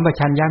มีสัมป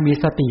ชัญญะมี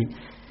สติ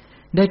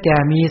ได้แก่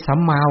มีสัม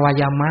มาวา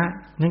ยามะ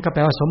นั่นก็แปล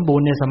ว่าสมบู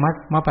รณ์ในส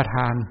มประธ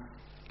าน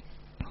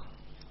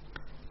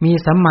มี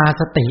สัมมา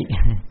สติ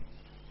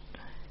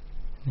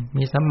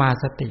มีสัมมา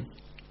สติ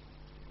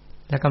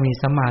แล้วก็มี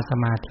สัมมาส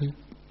มาธิ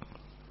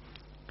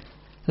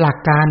หลัก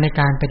การใน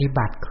การปฏิ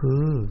บัติคื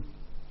อ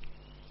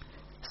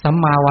สัม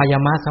มาวายา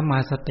มะสัมมา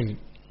สติ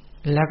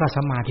แล้วก็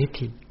สัมมาทิฏ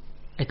ฐิ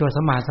ไอ้ตัว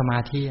สัมมาสมา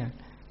ธิ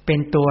เป็น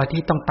ตัว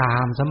ที่ต้องตา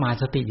มสัมมา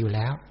สติอยู่แ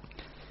ล้ว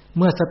เ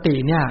มื่อสติ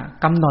เนี่ย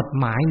กำหนด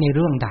หมายในเ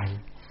รื่องใด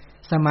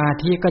สมา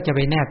ธิก็จะไป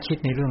แนบชิด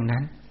ในเรื่อง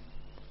นั้น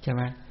ใช่ไห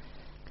ม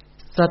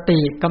สติ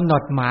กำหน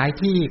ดหมาย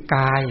ที่ก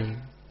าย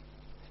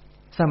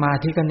สมา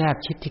ธิก็แนบ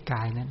ชิดที่ก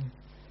ายนั้น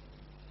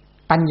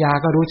ปัญญา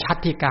ก็รู้ชัด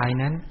ที่กาย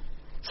นั้น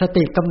ส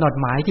ติกำหนด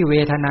หมายที่เว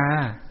ทนา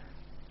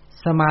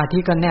สมาธิ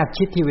ก็แนบ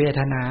ชิดที่เว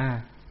ทนา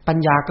ปัญ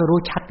ญาก็รู้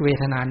ชัดเว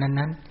ทนา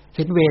นั้นเ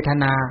ห็นเวท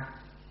นา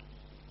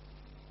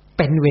เ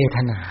ป็นเวท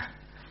นา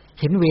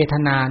เห็นเวท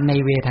นาใน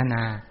เวทน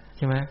าใ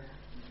ช่ไหม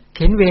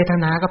เห็นเวท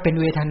นาก็เป็น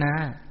เวทนา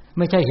ไ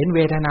ม่ใช่เห็นเว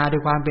ทนาด้ว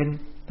ยความเป็น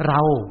เร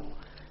า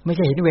ไม่ใ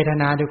ช่เห็นเวท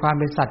นาด้วยความ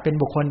เป็นสัตว์เป็น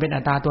บุคคลเป็น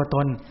อัตตาตัวต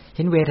นเ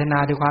ห็นเวทนา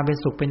ด้วยความเป็น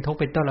สุขเป็นทุกข์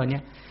เป็นต้นเหล่านี้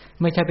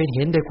ไม่ใช่เป็นเ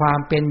ห็นด้วยความ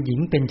เป็นหญิง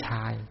เป็นช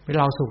ายเป็น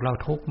เราสุขเรา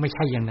ทุกข์ไม่ใ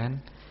ช่อย่างนั้น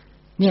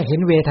เนี่ยเห็น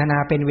เวทนา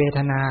เป็นเวท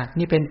นา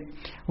นี่เป็น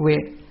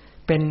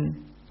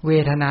เว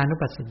ทนานุ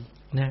ปัสสี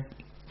นะ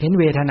เห็น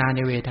เวทนาใน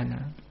เวทนา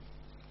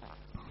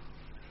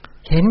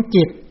เห็น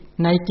จิต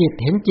ในจิต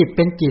เห็นจิตเ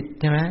ป็นจิต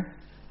ใช่ไหม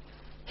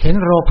เห็น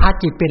โลภะ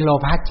จิตเป็นโล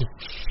ภะจิต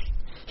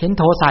เห็น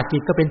โทสะจิ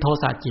ตก็เป็นโท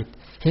สะจิต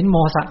เห็นโม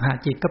หะ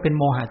จิตก็เป็น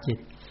โมหะจิต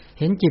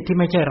เห็นจิตที่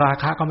ไม่ใช่รา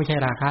คะก็ไม่ใช่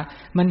ราคะ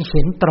มันเ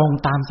ห็นตรง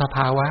ตามสภ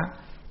าวะ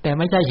แต่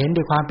ไม่ใช่เห็น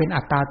ด้วยความเป็น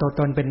อัตตาตัว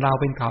ตนเป็นเรา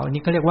เป็นเขาอัน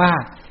นี้ก็เรียกว่า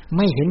ไ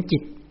ม่เห็นจิ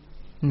ต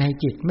ใน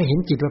จิตไม่เห็น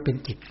จิตว่าเป็น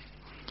จิต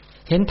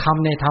เห็นธรรม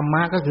ในธรรม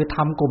ะก็คือธร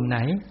รมกลุ่มไหน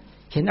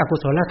เห็นอกุ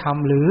ศลธรรม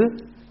หรือ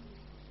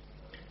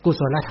กุ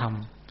ศลธรรม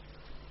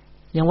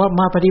อย่างว่า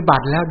มาปฏิบั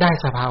ติแล้วได้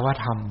สภาวะ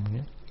ธรรม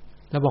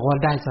เราบอกว่า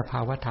ได้สภา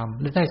วะธรรม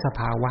หรือได้ส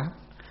ภาวะ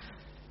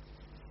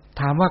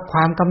ถามว่าคว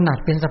ามกำหนัด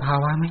เป็นสภา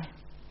วะไหม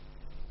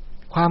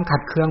ความขั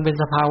ดเคืองเป็น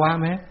สภาวะ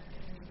ไหม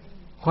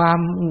ความ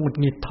หงุด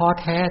หงิดท้อ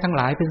แท้ทั้งห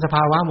ลายเป็นสภ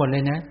าวะหมดเล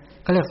ยนะ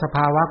ก็เรียกสภ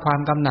าวะความ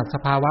กำหนัดส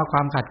ภาวะคว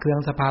ามขัดเคือง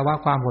สภาวะ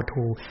ความหด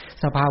หู่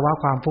สภาวะ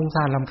ความฟุ้ง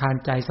ซ่านรำคาญ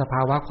ใจสภ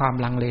าวะความ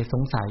ลังเลส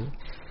งสัย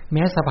แ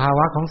ม้สภาว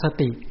ะของส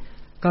ติ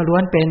ก็ล้ว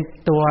นเป็น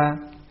ตัว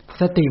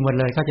สติหมด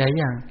เลยเข้าใจ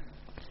ยัง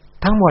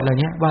ทั้งหมดเหล่า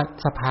นี้ว่า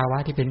สภาวะ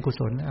ที่เป็นกุ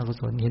ศลอกุ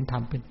ศลเห็นธร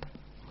รมเป็น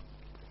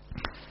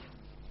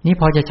นี่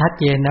พอจะชัด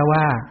เจนนะ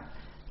ว่า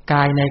ก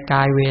ายในก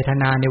ายเวท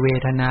นาในเว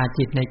ทนา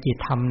จิตในจิต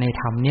ธรรมใน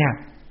ธรรมเนี่ย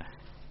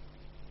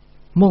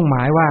มุ่งหม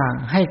ายว่า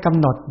ให้กำ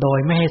หนดโดย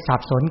ไม่ให้สั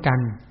บสนกัน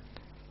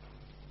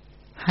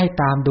ให้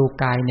ตามดู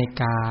กายใน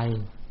กาย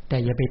แต่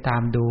อย่าไปตา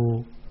มดู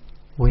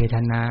เวท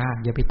นา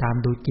อย่าไปตาม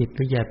ดูจิตห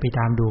รืออย่าไป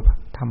ตามดู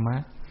ธรรมะ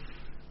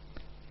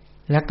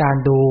และการ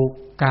ดู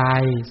กา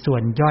ยส่ว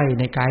นย่อย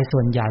ในกายส่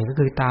วนใหญ่ก็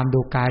คือตามดู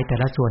กายแต่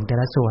ละส่วน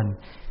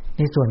ใ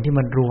นส่วนที่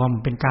มันรวม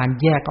เป็นการ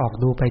แยกออก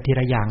ดูไปที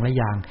ละอย่างละ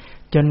อย่าง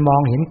จนมอ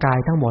งเห็นกาย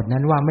ทั้งหมดนั้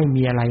นว่าไม่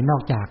มีอะไรนอ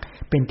กจาก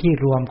เป็นที่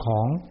รวมขอ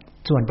ง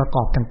ส่วนประก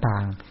อบต่า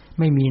งๆ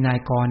ไม่มีนาย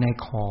กนาย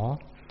ขอ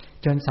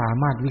จนสา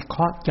มารถวิเค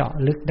ราะห์เจาะ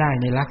ลึกได้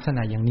ในลักษณ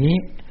ะอย่างนี้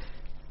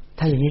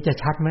ถ้าอย่างนี้จะ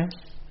ชัดไหม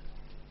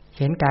เ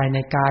ห็นกายใน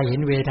กายเห็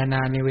นเวทนา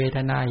ในเวท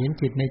นาเห็น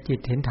จิตในจิต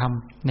เห็นธรรม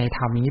ในธ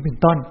รรมอย่างนี้เป็น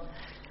ต้น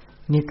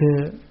นี่คือ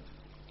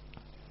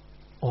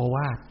โอว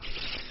าท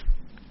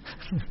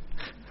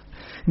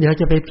เดี๋ยว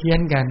จะไปเพี้ยน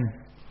กัน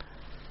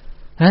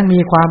นั้นมี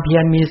ความเพีย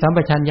รมีสัมป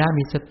ชัญญะ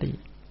มีสติ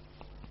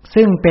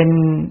ซึ่งเป็น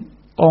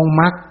องค์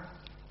มรรค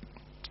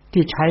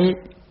ที่ใช้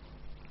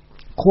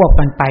ควบ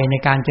กันไปใน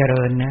การเจ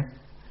ริญนะ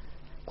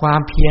ควา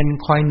มเพียร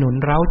คอยหนุน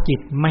เร้าจิ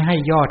ตไม่ให้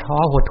ย่อท้อ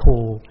หด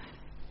หู่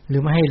หรื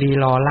อไม่ให้รี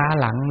รอล้า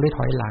หลังหรือถ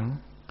อยหลัง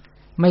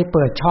ไม่เ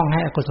ปิดช่องให้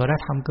อกุศล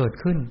ธรรมเกิด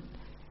ขึ้น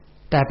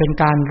แต่เป็น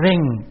การเร่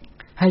ง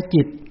ให้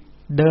จิต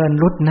เดิน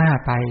ลุดหน้า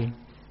ไป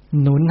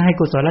หนุนให้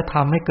กุศลธร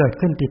รมให้เกิด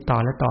ขึ้นติดต่อ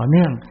และต่อเ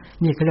นื่อง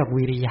นี่เขาเรียก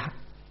วิริยะ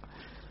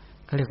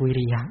เขาเรียกวิ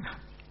ริยะ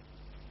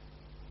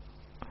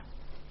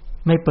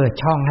ไม่เปิด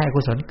ช่องให้อ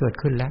กุศลเกิด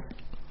ขึ้นแล้ว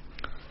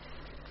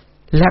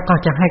และก็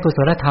จะให้กุศ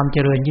ลธรรมเจ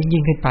ริญ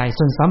ยิ่งขึ้นไป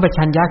ส่วนสัมป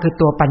ชัญญะคือ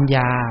ตัวปัญญ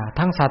า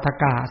ทั้งสัทธ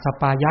กะสัป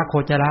ปายะโค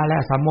จรและ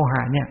สัมโมห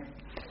ะเนี่ย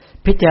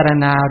พิจาร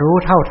ณารู้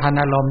เท่าทัน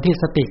อารมณ์ที่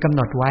สติกำห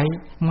นดไว้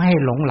ไม่ให้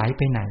หลงไหลไ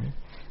ปไหน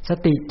ส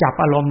ติจับ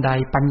อารมณ์ใด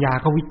ปัญญา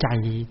ก็วิจัย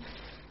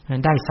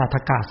ได้สัทธ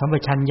กะสัมป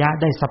ชัญญะ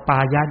ได้สัปปา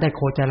ยะได้โ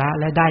คจร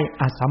และได้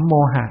อสัมโม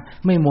หะ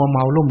ไม่มัวเม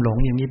าลุ่มหลง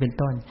อย่างนี้เป็น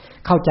ต้น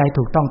เข้าใจ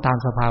ถูกต้องตาม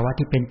สภาวะ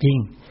ที่เป็นจริง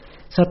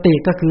สติ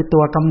ก็คือตั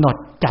วกำหนด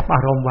จับอ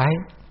ารมณ์ไว้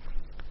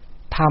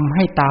ทำใ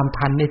ห้ตาม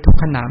ทันในทุก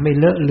ขณะไม่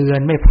เลอะเลือน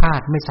ไม่พลา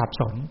ดไม่สับ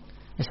สน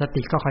ส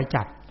ติก็คอย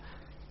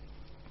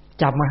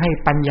จับมาให้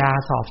ปัญญา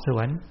สอบส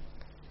วน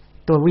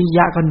ตัววิริย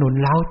ะก็หนุน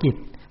เล้าจิต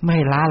ไม่ใ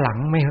ห้ล้าหลัง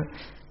ไม่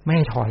ใ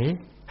ห้ถอย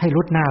ให้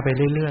ลุดหน้าไป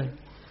เรื่อย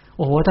ๆโ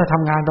อ้โหถ้าท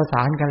ำงานประส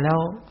านกันแล้ว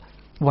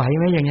ไหวไ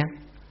หมอย่างเงี้ย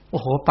โอ้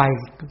โห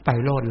ไป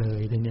โลดเล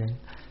ยทีนี้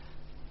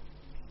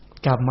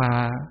กลับมา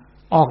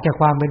ออกจาก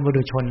ความเป็นบุ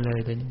รุษชนเลย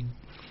ทีนี้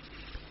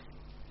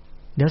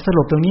เดี๋ยวส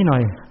รุปตรงนี้หน่อ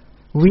ย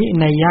วิ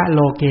นัยโล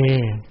เก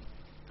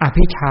อ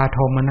ภิชาโท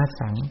มนัส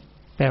สัง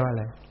แปลว่าอะ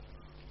ไร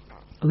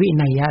วิ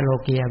นัยโล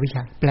เกอภิช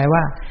าแปลว่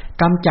า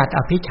กำจัดอ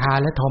ภิชา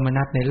และโทม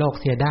นัสในโลก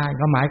เสียได้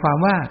ก็หมายความ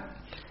ว่า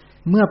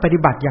เมื่อปฏิ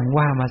บัติอย่าง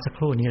ว่ามาสักค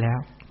รู่นี้แล้ว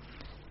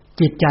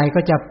จิตใจก็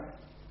จะ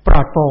ปล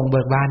อดโปร่งเ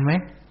บิกบานไหม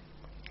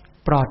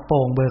ปลอดโป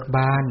ร่งเบิกบ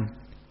าน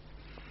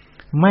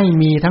ไม่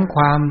มีทั้งค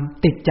วาม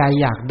ติดใจ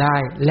อยากได้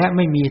และไ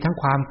ม่มีทั้ง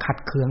ความขัด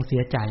เคืองเสี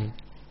ยใจ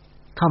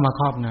เข้ามา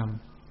ครอบง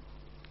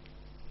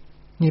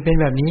ำนี่เป็น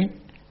แบบนี้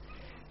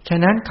ฉะ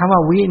นั้นคำว่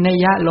าวินั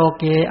ยโล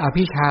เกอ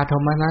ภิชาโท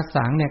มนัส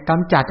สังเนี่ยก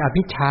ำจัดอ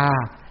ภิชา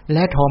แล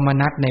ะโทม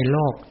นัสในโล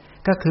ก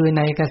ก็คือใ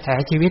นกระแส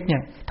ชีวิตเนี่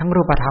ยทั้ง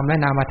รูปธรรมและ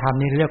นามธรรม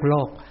นี่เรียกโล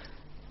ก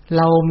เ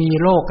รามี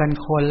โลกกัน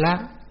คนละ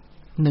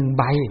1ใ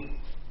บ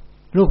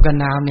รูปกับ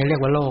นามเนี่ยเรีย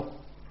กว่าโลก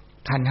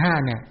ขันธ์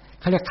5เนี่ย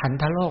เขาเรียกขัน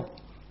ธโลก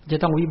จะ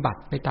ต้องวิบั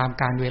ติไปตาม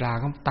กาลเวลา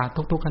ของตาม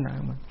ทุกๆขณะ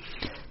มัน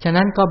ฉะ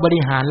นั้นก็บ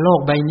ริหารโลก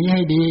ใบนี้ใ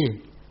ห้ดี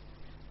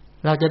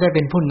เราจะได้เ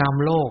ป็นผู้น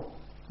ำโลก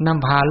น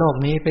ำพาโลก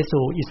นี้ไป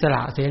สู่อิสร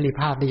ะเสรี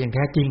ภาพได้อย่างแ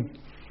ท้จริง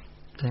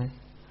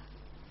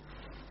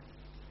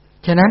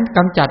ฉะนั้นก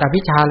ำจัดอ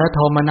ภิชาและโท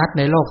มนัสใ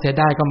นโลกเสีย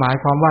ได้ก็หมาย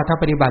ความว่าถ้า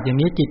ปฏิบัติอย่าง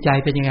นี้จิตใจ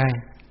เป็นยังไง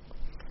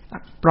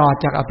ปลอด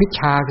จากอภิช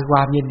าคือคว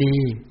ามยินดี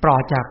ปลอ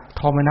ดจากโ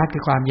ทมนัสคื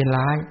อความยิน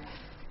ร้าย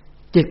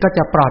จิตก็จ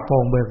ะปลอดโป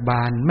ร่งเบิกบ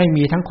านไม่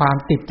มีทั้งความ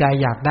ติดใจ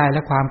อยากได้แล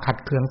ะความขัด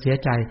เคืองเสีย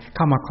ใจเ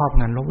ข้ามาครอบ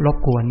งำรบ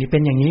กวนนี่เป็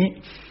นอย่างนี้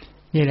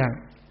นี่แหละ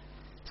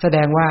แสด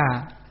งว่า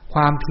ค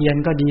วามเพียร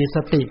ก็ดีส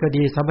ติก็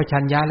ดีสัมปชั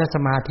ญญะและส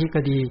มาธิก็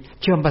ดี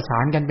เชื่อมประสา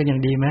นกันเป็นอย่า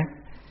งดีไหม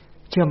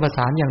เชื่อมประส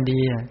านอย่างดี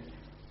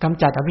ก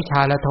ำจัดอภิชา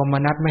และโทม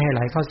นัสไม่ให้ไห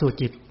ลเข้าสู่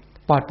จิต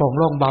ปลอดโปร่ง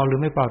โล่งเบาหรือ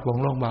ไม่ปลอดโปร่ง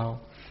โล่งเบา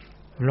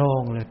โล่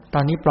งเลยต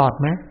อนนี้ปลอด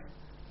ไหม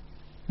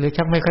หรือ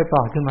ชักไม่ค่อยปล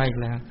อดขึ้นมาอีก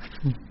แล้ว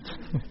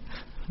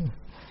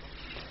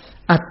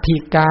อัตถิ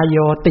กายโย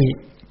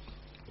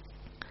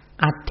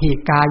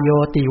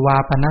ติวา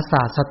ปนัสส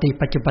ะสติ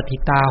ปัจจุปฏิ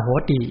ตาโห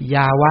ติย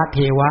าวะเท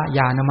วะญ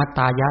าณมัตต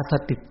ายะส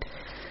ติ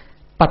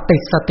ปฏิ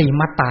สติ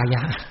มัตตาย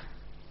ะ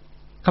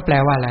เขาแปล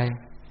ว่าอะไร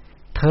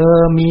เธอ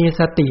มี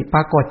สติป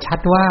รากฏชัด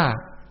ว่า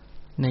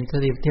ในส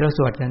ติที่เราส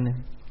วดกัน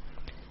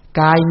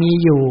กายมี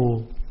อยู่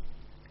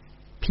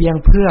เพียง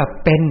เพื่อ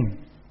เป็น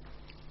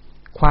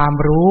ความ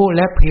รู้แ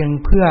ละเพียง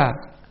เพื่อ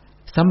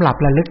สำหรับ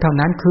ระลึกเท่า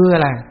นั้นคืออ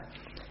ะไร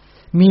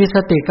มีส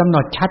ติกำหน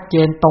ดชัดเจ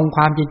นตรงค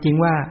วามจริง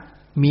ๆว่า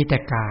มีแต่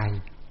กาย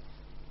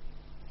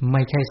ไ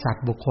ม่ใช่สัต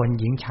ว์บุคคล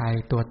หญิงชาย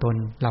ตัวตน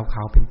เราเข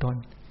าเป็นต้น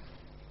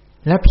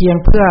และเพียง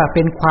เพื่อเ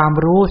ป็นความ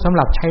รู้สำห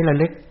รับใช้ระ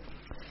ลึก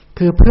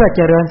คือเพื่อเ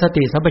จริญส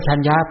ติสัมปชัญ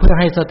ญะเพื่อ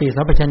ให้สติ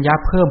สัมปชัญญะ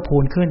เพิ่มพู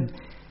นขึ้น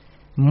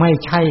ไม่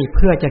ใช่เ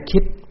พื่อจะคิ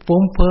ดฟุ้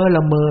งเฟ้อล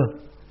ะเมอ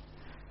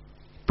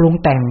ปรุง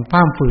แต่งฟ้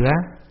ามเฟือ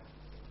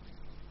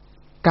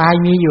กาย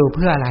มีอยู่เ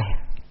พื่ออะไร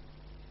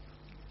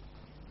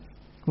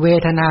เว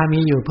ทนามี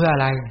อยู่เพื่ออะ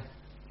ไร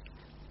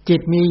จิ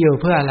ตมีอยู่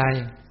เพื่ออะไร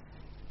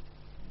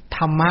ธ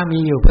รรมะมี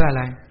อยู่เพื่ออะ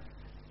ไร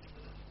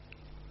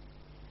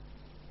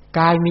ก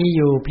ายมีอ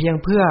ยู่เพียง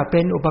เพื่อเป็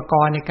นอุปก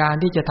รณ์ในการ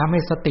ที่จะทำให้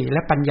สติแล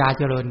ะปัญญา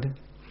เจริญ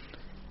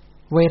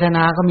เวทน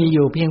าก็มีอ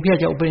ยู่เพียงเพื่อ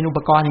จะเป็นอุป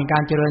กรณ์แห่งกา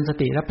รเจริญส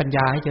ติและปัญญ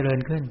าให้เจริญ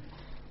ขึ้น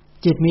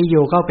จิตมีอ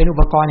ยู่ก็เป็นอุ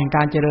ปกรณ์แห่งก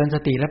ารเจริญส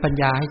ติและปัญ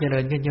ญาให้เจริ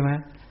ญขึ้นใช่ไหม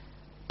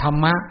ธรร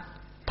มะ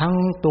ทั้ง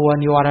ตัว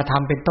นิวรธรร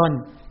มเป็นต้น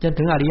จน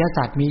ถึงอริย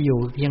สัจมีอยู่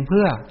เพียงเ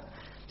พื่อ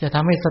จะท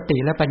ำให้สติ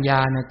และปัญญา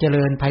เนี่ยเจ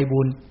ริญไพบู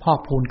ลย์พอก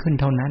พูนขึ้น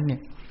เท่านั้นเนี่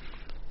ย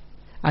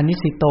อนิ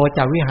สิโตจ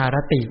าวิหาร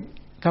ติ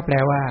ก็แปล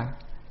ว่า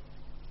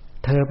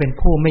เธอเป็น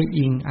ผู้ไม่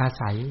อิงอา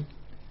ศัย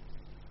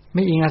ไ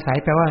ม่อิงอาศัย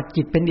แปลว่า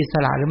จิตเป็นอิส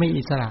ระหรือไม่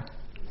อิสระ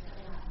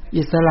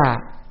อิสระ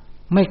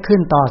ไม่ขึ้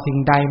นต่อสิ่ง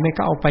ใดไม่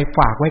ก็เอาไปฝ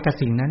ากไว้กับ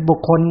สิ่งนั้นบุค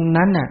คล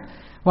นั้นน่ะ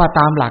ว่าต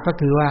ามหลักก็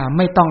คือว่าไ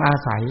ม่ต้องอา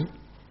ศัย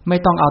ไม่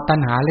ต้องเอาตัณ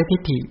หาและทิ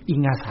ฏฐิอิ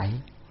งอาศัย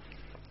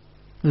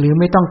หรือ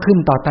ไม่ต้องขึ้น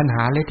ต่อตัณห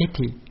าและทิฏ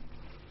ฐิ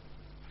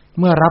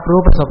เมื่อรับรู้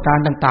ประสบการ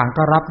ณ์ต่างๆ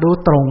ก็รับรู้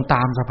ตรงต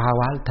ามสภาว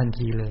ะทัน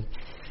ทีเลย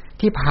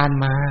ที่ผ่าน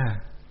มา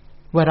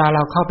เวลาเร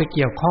าเข้าไปเ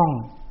กี่ยวข้อง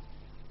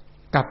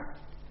กับ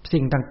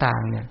สิ่งต่า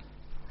งๆเนี่ย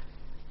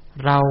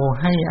เรา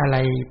ให้อะไร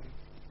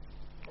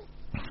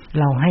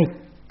เราให้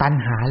ตัณ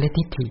หาและ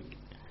ทิฏฐิ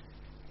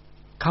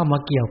เข้ามา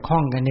เกี่ยวข้อ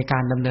งกันในกา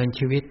รดำเนิน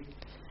ชีวิต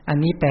อัน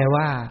นี้แปล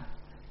ว่า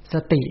ส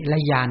ติและ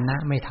ญาณนะ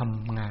ไม่ท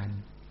ำงาน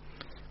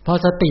พอ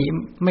สติ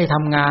ไม่ท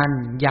ำงาน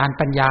ญาณ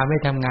ปัญญาไม่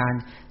ทำงาน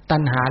ตั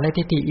ณหาและ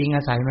ทิฏฐิอิงอ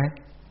าศัยไหม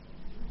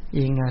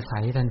อิงอาศั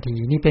ยทันที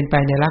นี่เป็นไป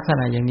ในลักษ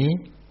ณะอย่างนี้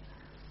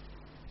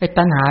ไอ้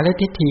ตัณหาและ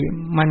ทิฏฐิ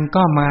มัน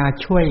ก็มา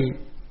ช่วย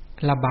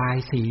ระบาย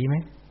สีไหม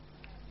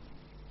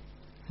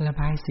ระ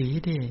บายสี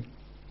ดิ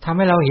ทำใ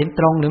ห้เราเห็น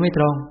ตรงหรือไม่ต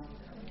รง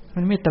มั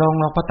นไม่ตรง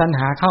หรอกพอตัณ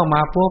หาเข้าม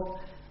าปุ๊บ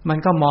มัน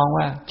ก็มอง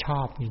ว่าช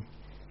อบนี่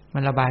มั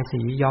นระบาย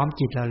สีย้อม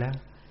จิตเราแล้ว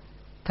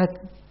ถ้า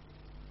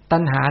ตั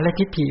ณหาและ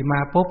ทิฏฐิมา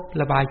ปุ๊บ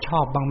ระบายชอ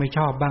บบ้างไม่ช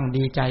อบบ้าง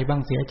ดีใจบ้า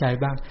งเสียใจ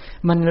บ้าง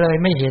มันเลย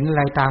ไม่เห็นอะ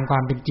ไรตามควา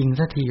มเป็นจริง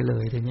สักทีเล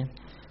ยทีนี้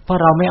เพราะ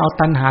เราไม่เอา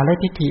ตัณหาและ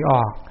ทิฏฐิอ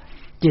อก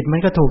จิตมัน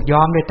ก็ถูกย้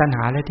อมด้วยตัณห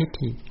าและทิฏ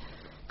ฐิ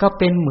ก็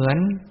เป็นเหมือน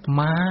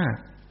ม้า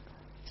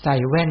ใส่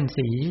แว่น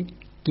สี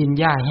กิน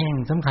หญ้าแห้ง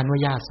สำคัญว่า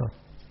หญ้าสด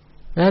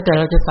แล้วแต่เ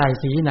ราจะใส่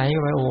สีไหน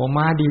ไปโอ้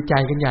ม้าดีใจ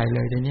กันใหญ่เล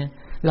ยทีนี้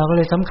เราก็เ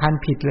ลยสำคัญ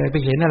ผิดเลยไป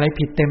เห็นอะไร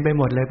ผิดเต็มไป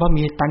หมดเลยเพราะ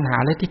มีตัณหา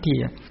และทิฏฐิ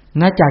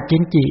นะจากกิ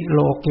นจิโล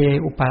เก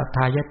อุปาท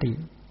ายติ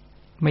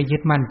ไม่ยึ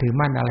ดมั่นถือ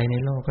มั่นอะไรใน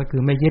โลกก็คื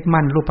อไม่ยึด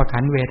มั่นรูปขั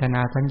นธ์เวทน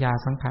าสัญญา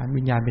สังขาร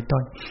วิญญาณเป็น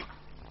ต้น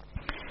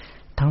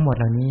ทั้งหมด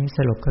เหล่านี้ส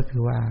รุปก็คื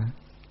อว่า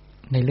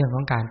ในเรื่องข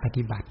องการป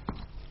ฏิบัติ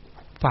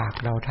ฝาก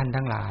เราท่าน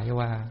ทั้งหลาย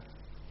ว่า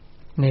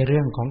ในเรื่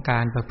องของกา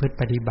รประพฤติ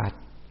ปฏิบัติ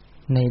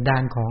ในด้า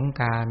นของ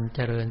การเจ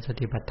ริญส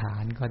ติปัฏฐา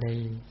นก็ได้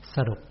ส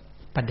รุป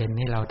ประเด็นใ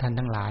ห้เราท่าน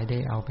ทั้งหลายได้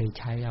เอาไป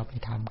ใช้เอาไป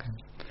ทำกัน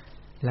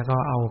แล้วก็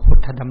เอาพุท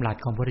ธดำรัส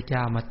ของพระพุทธเจ้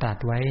ามาตรัส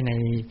ไว้ใน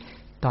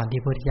ตอนที่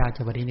พระพุทธเจ้าจ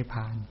ะปรินิพพ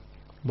าน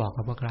บอก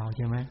กับพวกเราใ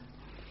ช่ไหม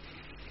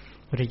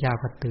พระพุทธเจ้า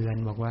ก็เตือน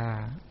บอกว่า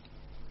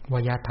ว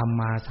ยธรรม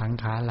มาสัง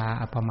ขารา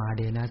อัปปมาเ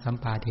ดนะสัม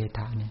ปาเทถ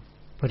ะเนี่ยพ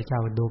ระพุทธเจ้า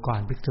ดูก่อน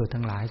ภิกษุ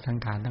ทั้งหลายสัง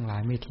ขารทั้งหลา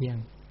ยไม่เที่ยง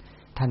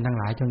ท่านทั้ง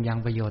หลายจงยัง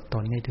ประโยชน์ต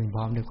นให้ถึงพ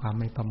ร้อมด้วยความ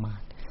ไม่ประมา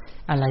ท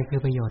อะไรคือ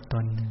ประโยชน์ต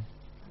น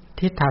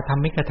ทิฏฐธรร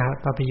มิกถา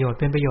ประโยชน์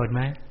เป็นประโยชน์ไห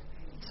ม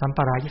สัมป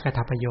รายิกถ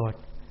าประโยชน์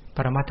ป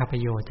รมัตถปร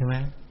ะโยชน์ใช่ไหม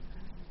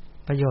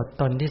ประโยชน์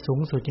ตนที่สูง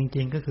สุดจ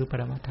ริงๆก็คือป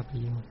รมัตถประ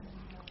โยชน์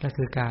ก็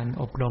คือการ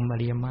อบรมอ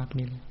ริยมรรค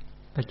นี่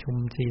ประชุม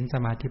ศีลส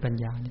มาธิปัญ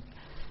ญาเ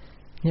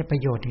นี่ยประ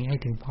โยชน์นี้ให้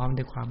ถึงพร้อม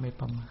ด้วยความไม่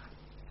ประมาท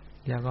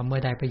แล้วก็เมื่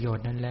อได้ประโยช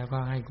น์นั้นแล้วก็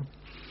ให้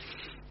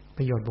ป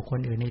ระโยชน์บุคคล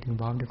อื่นให้ถึง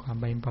พร้อมด้วยความ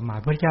ไม่ประมาท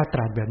พระเจ้าต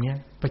รัสแบบนี้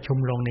ประชุม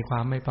ลงในควา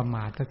มไม่ประม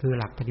าทก็คือ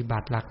หลักปฏิบั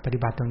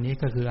ติตรงนี้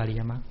ก็คืออริ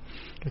ยมรรค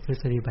ก็คือ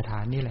สติปัฏฐา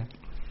นนี่แหละ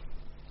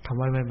คำ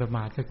ว่าไม่ประม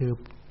าทก็คือ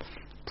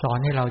สอน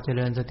ให้เราเจ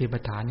ริญสติปั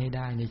ฏฐานให้ไ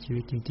ด้ในชี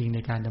วิตจริงๆใน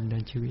การดำเนิ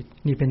นชีวิต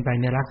นี่เป็นไป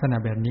ในลักษณะ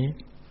แบบนี้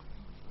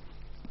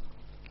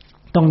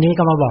ตรงนี้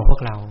ก็มาบอกพว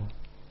กเรา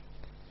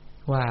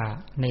ว่า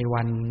ใน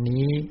วัน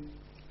นี้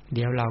เ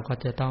ดี๋ยวเราก็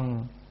จะต้อง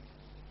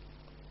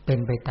เป็น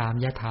ไปตาม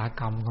ยถา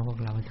กรรมของพว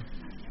กเรา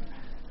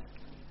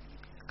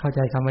เข้าใจ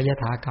คำว่าย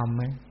ถากรรมไ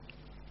หม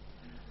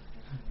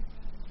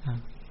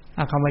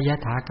คำว่าย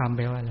ถากรรมแ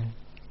ปลว่าอะไร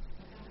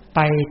ไป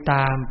ต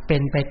ามเป็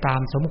นไปตา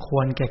มสมคว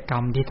รแก่กร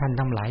รมที่ท่าน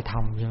ทั้งหลายท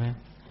ำใช่ไหม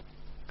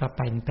ก็เ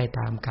ป็นไปต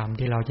ามกรรม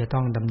ที่เราจะต้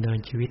องดำเนิน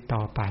ชีวิตต่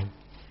อไป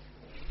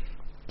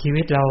ชี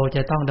วิตเราจ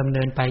ะต้องดำเ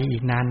นินไปอี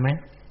กนานไหม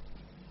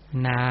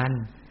นาน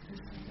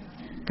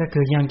ก็คื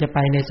อยังจะไป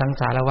ในสัง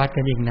สารวัฏ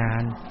กันอีกนา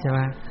นใช่ไหม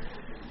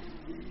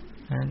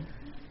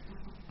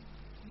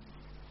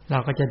เรา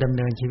ก็จะดำเ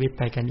นินชีวิตไ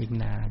ปกันอีก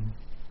นาน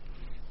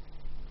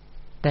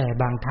แต่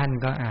บางท่าน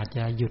ก็อาจจ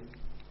ะห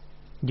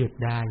ยุด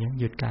ได้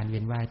หยุดการเวี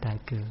ยนว่ายตาย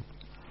เกิด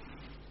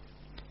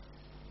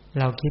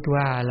เราคิด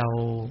ว่าเรา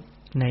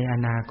ในอ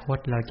นาคต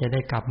เราจะได้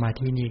กลับมา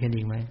ที่นี่กัน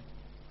อีกไหม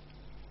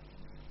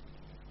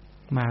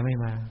มาไม่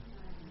มา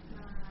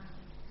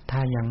ถ้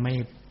ายังไม่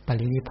ป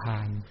รินิพพา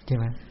นใช่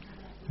ไหม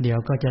เดี๋ยว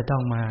ก็จะต้อ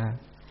งมา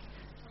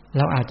เ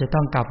ราอาจจะต้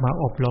องกลับมา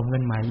อบรมกั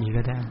นใหม่อีก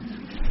ก็ได้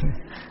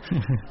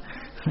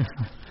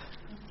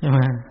ใช่ไหม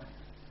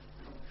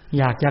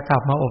อยากจะกลั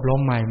บมาอบร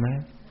มใหม่ไหม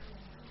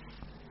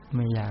ไ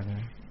ม่อยากน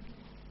ะ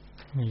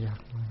ไม่อยาก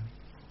มา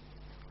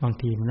บาง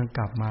ทีมันต้องก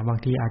ลับมาบาง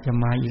ทีอาจจะ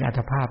มาอีกอัต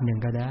ภาพหนึ่ง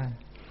ก็ได้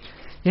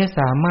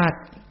สามารถ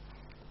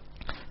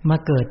มา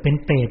เกิดเป็น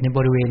เปรตในบ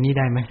ริเวณนี้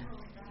ได้ไหม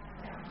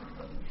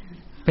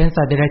เป็น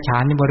สัตว์เดรัจฉา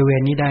นในบริเว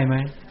ณนี้ได้ไหม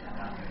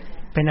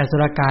เป็นอสุ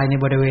รกายใน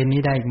บริเวณ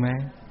นี้ได้อีกไหม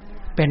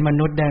เป็นม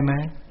นุษย์ได้ไหม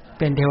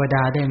เป็นเทวด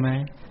าได้ไหม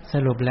ส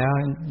รุปแล้ว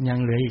ยัง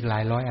เหลืออีกหลา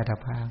ยร้อยอัต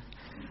ภาพ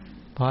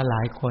เพราะหล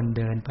ายคนเ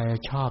ดินไป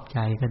ชอบใจ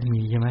ก็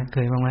มีใช่ไหมเค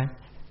ยบ้างไหม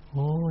โ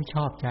อ้ช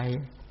อบใจ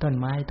ต้น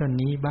ไม้ต้น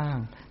นี้บ้าง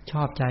ช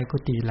อบใจกุ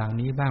ฏิหลัง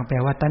นี้บ้างแปล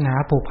ว่าตัณหา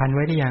ผูกพันไ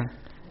ว้หรือยัง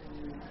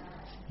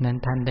นั้น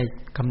ท่านได้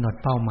กำหนด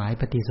เป้าหมาย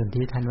ปฏิสน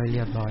ธิท่านไว้เ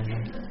รียบร้อยแล้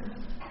ว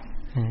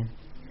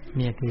เ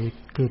นี่ย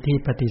คือที่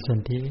ปฏิสน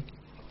ธิ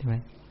ใช่ไหม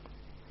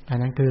อัน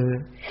นั้นคือ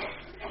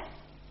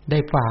ได้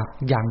ฝาก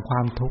อย่างคว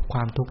ามทุก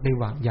ข์ได้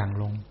วางอย่าง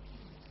ลง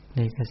ใน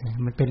กระแส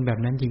มันเป็นแบบ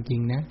นั้นจริ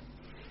งๆนะ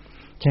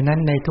ฉะนั้น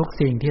ในทุก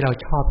สิ่งที่เรา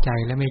ชอบใจ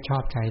และไม่ชอ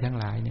บใจทั้ง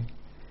หลายเนี่ย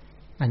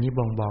อันนี้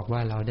บ่งบอกว่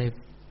าเราได้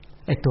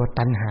ไอ้ตัว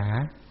ตัณหา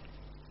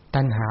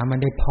มัน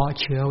ได้เพาะ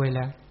เชื้อไว้แ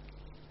ล้ว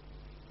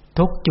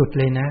ทุกจุด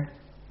เลยนะ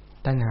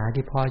ตัณหา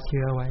ที่เพาะเ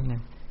ชื้อไว้เนี่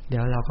ยเดี๋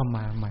ยวเราก็ม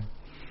าใหม่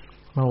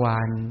เมื่อวา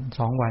น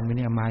2 วัน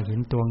นี้มาเห็น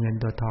ตัวเงิน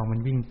ตัวทองมัน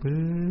วิ่ง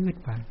ปื๊ด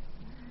ไป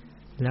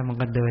แล้วมัน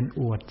ก็เดิน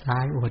อวดซ้า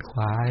ยอวดข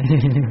วา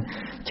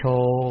โช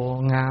ว์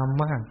งาม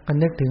มากก็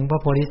นึกถึงพระ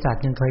โพธิสัต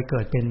ว์ยังเคยเ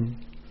กิดเป็น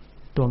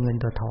ตัวเงิน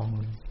ตัวทอง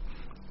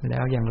แล้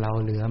วอย่างเรา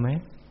เหลือไหม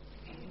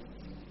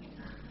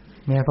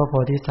แม้พระโพ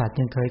ธิสัตว์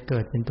ยังเคยเกิ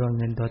ดเป็นตัวเ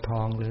งินตัวท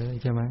องเลย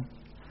ใช่ไหม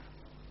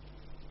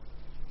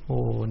โ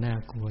อ้น่า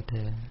กลัวแ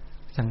ท้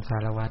สังสา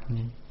รวัฏ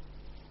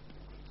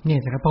นี่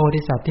แต่พระโพ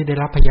ธิสัตว์ที่ได้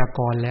รับพยาก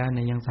รณ์แล้วเ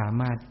นี่ยยังสา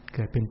มารถเ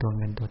กิดเป็นตัว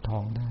เงินตัวทอ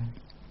งได้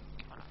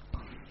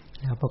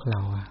แล้วพวกเร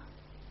า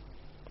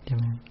ใช่ไ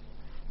หม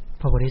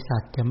พระโพธิสั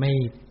ตว์จะไม่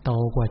โต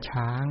กว่า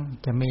ช้าง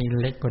จะไม่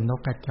เล็กกว่าน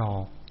กกระจอ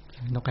ก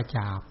นกกระจ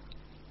าบ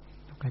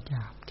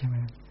ใช่ไหม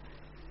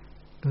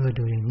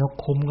ดูอย่างนก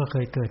คุ้มก็เค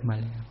ยเกิดมา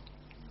แล้ว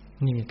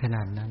นี่ขน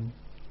าดนั้น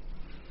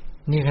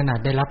นี่ขนาด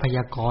ได้รับพย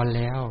ากรณ์แ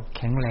ล้วแ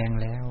ข็งแรง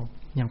แล้ว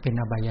ยังเป็น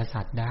อบาย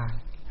สัตว์ได้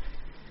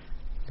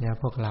แล้ว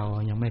พวกเรา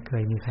ยังไม่เค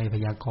ยมีใครพ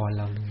ยากรณ์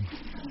เราเลย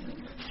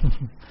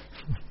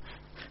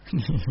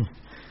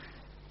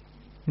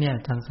เนี่ย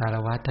ทางสาร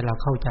วัตรถ้าเรา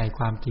เข้าใจค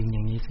วามจริงอย่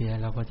างนี้เสีย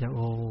เราก็จะ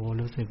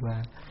รู้สึกว่า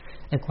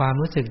ไอ้ความ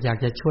รู้สึกอยาก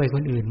จะช่วยค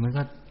นอื่นมัน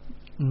ก็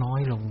น้อ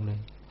ยลงเลย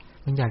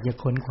มันอยากจะ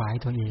ค้นขวาย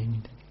ตัวเอง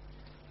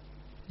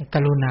ก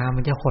รุณามั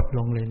นจะหดล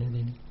งเลยนะ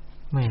นี่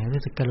แหม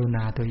รู้สึกกรุณ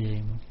าตัวเอ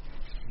ง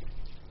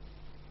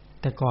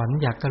แต่ก่อน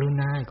อยากกรุ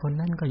ณาคน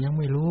นั้นก็ยังไ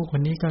ม่รู้ค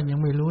นนี้ก็ยัง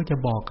ไม่รู้จะ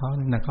บอกเขา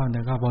แ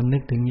ต่ก็พอนึ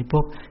กถึงนี้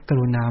ปุ๊บก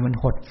รุณามัน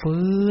หดฟื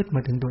ดม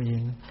าถึงตัวเอ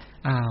ง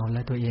อ้าวแล้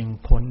วตัวเอง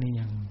พ้นนี่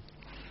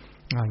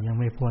ยัง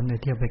ไม่พ้นเลย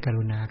เที่ยวไปก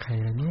รุณาใคร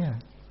แล้วเนี่ย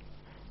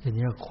อย่าง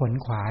นี้ก็ขน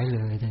ขวายเล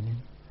ยอย่างนี้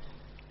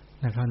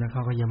นะครั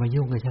บก็อย่ามา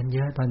ยุ่งกับฉันเย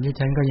อะตอนนี้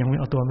ฉันก็ยังไม่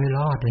เอาตัวไม่ร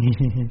อดอย่างนี้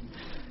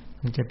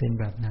มันจะเป็น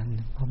แบบนั้น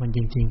เพราะมันจ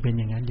ริงๆเป็น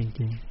อย่างนั้นจ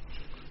ริง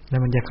ๆแล้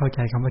วมันจะเข้าใจ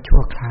คำว่าชั่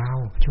วคราว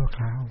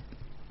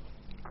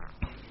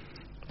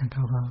นะค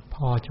รับว่า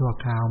พ่อชั่ว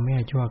คราวแม่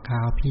ชั่วคร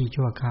าวพี่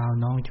ชั่วคราว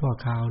น้องชั่ว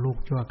คราวลูก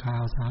ชั่วครา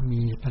วสา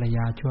มีภรรย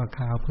าชั่วค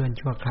ราวเพื่อน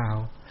ชั่วคราว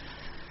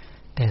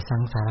แต่สั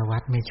งสารวั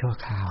ฏไม่ชั่ว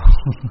คราว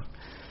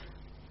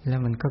แล้ว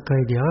มันก็เค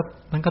ยเดี๋ยว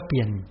มันก็เป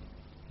ลี่ยน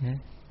นะ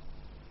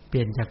เป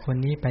ลี่ยนจากคน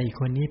นี้ไปอีก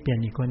คนนี้เปลี่ยน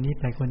อีกคนนี้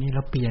ไปคนนี้แ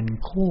ล้วเปลี่ยน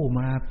คู่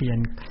มาเปลี่ยน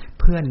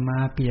เพื่อนมา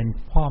เปลี่ยน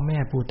พ่อแม่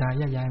ปู่ตา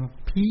ยายมา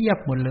เพียบ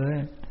หมดเลย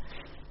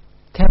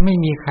แทบไม่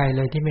มีใครเ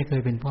ลยที่ไม่เค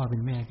ยเป็นพ่อเป็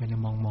นแม่กัน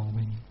มองไป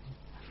นี่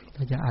เร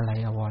าจะอะไร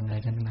อวรอะไร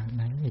กันขนาด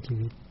นั้นในชี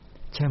วิต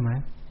ใช่ไหม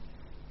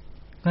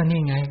ก็นี่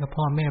ไงก็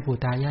พ่อแม่ปู่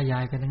ตายา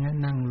ยกันทั้งนั้น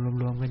นั่ง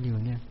รวมๆกันอยู่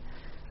เนี่ย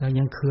เรา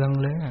ยังเคือง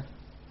เลย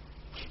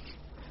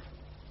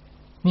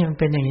นี่มัน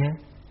เป็นอย่างเงี้ย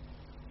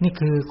นี่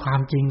คือควา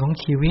มจริงของ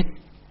ชีวิต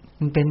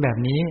มันเป็นแบบ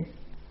นี้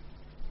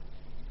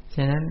ฉ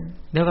ะนั้น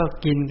เดี๋ยวก็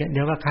กินกันเ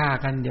ดี๋ยวก็ฆ่า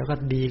กันเดี๋ยวก็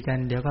ดีกัน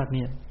เดี๋ยวก็เ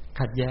นี่ย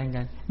ขัดแย้ง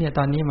กันเนี่ยต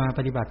อนนี้มาป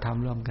ฏิบัติธรรม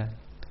ร่วมกัน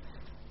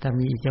แต่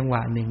มีอีกจังหว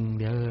ะหนึ่ง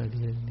เดี๋ยว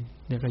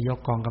ก็ยก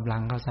กองกำลั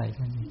งเข้าใส่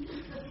กัน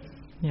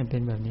เนี่ยเป็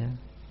นแบบนี้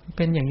เ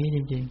ป็นอย่างนี้จ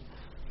ริง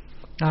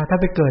ๆถ้า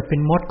ไปเกิดเป็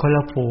นมดคนล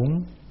ะฝูง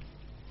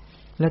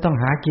แล้วต้อง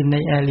หากินใน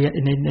แอเรีย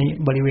ใน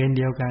บริเวณเ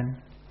ดียวกัน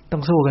ต้อ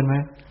งสู้กันไหม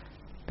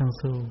ต้อง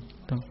สู้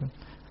ต้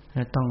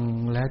อง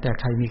แล้วแต่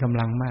ใครมีกำ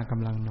ลังมากก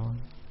ำลังน้อย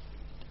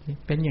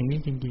เป็นอย่างนี้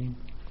จริง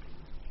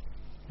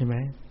ๆเห็นไหม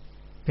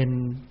เป็น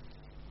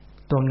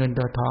ตัวเงิน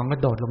ตัวทองก็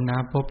โดดลงน้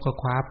ำปุ๊บก็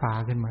คว้าปลา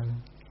ขึ้นมา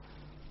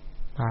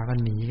ปลาก็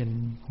หนีกัน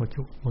หั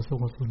ว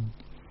ซุน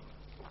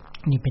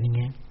นี่เป็นอย่าง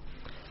นี้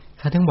เ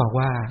ขาถึงบอก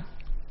ว่า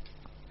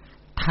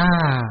ถ้า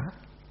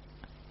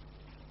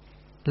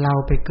เรา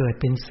ไปเกิด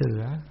เป็นเสื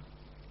อ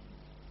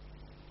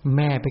แ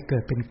ม่ไปเกิ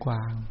ดเป็นกว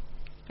าง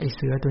ไ ไอ้เ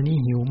สือตัวนี้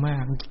หิวมา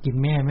กมันจะกิน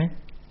แม่ไหม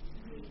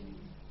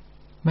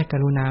ไม่ก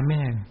รุณาแ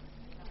ม่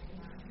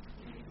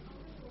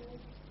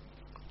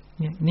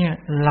เนี่ย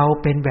เรา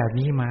เป็นแบบ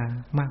นี้มา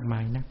มากมา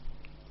ยนะ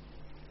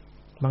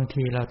บาง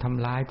ทีเราท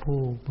ำร้ายผู้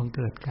บังเ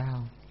กิดเกล้า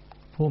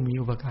ผู้มี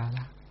อุปการ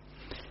ะ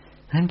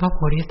ฉะนั้นพระโพ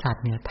ธิสัต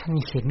ว์เนี่ยท่าน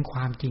เห็นคว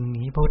ามจริง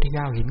นี้พระพุทธเ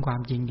จ้าเห็นควา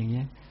มจริงอย่าง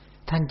นี้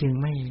ท่านจึง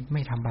ไ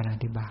ม่ทำปาณา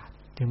ติบาต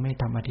จึงไม่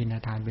ทำอทินนา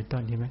ทานเป็นต้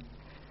นใช่ไหม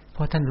เพร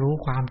าะท่านรู้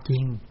ความจริ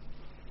ง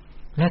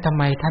และทำ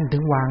ไมท่านถึ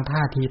งวางท่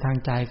าทีทาง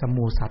ใจกับห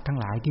มู่สัตว์ทั้ง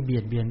หลายที่เบี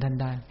ยดเบียนท่าน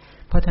ได้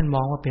เพราะท่านม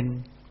องว่าเป็น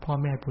พ่อ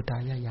แม่ปู่ตา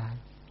ยายาย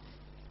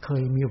เค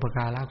ยมีอุปก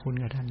าระคุณ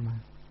กับท่านมา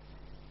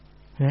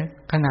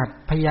ขนาด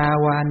พญา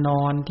วาน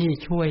อนที่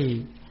ช่วย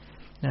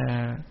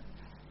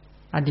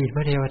อดีตพ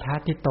ระเทวทัต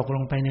ที่ตกล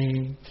งไปใน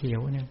เขีย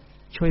วเนี่ย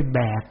ช่วยแบ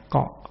กเก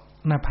าะ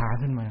หน้าผา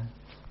ขึ้นมา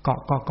เกา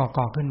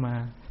ะขึ้นมา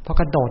พอ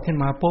กระโดดขึ้น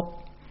มาปุ๊บ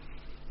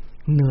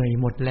เหนื่อย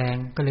หมดแรง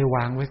ก็เลยว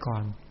างไว้ก่อ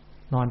น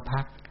นอน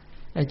พัก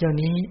ไอ้เจ้า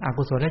นี้อ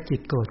กุศลจิต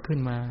เกิดขึ้น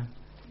มา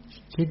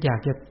คิดอยาก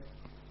จะ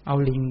เอา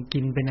ลิงกิ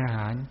นเป็นอาห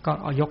ารก็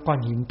เอายกก้อน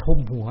หินทุ่ม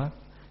หัว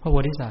พระโพ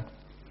ธิสัตว์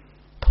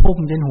ทุ่ม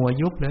จนหัว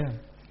ยุบเลย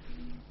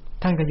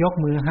ท่านก็ยก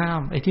มือห้า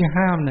มไอ้ที่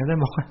ห้ามเนี่ยท่าน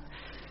บอกว่า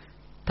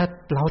ถ้า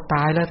เราต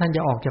ายแล้วท่านจ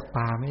ะออกจาก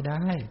ป่าไม่ไ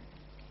ด้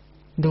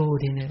ดู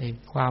ทีนี้ไอ้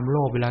ความโล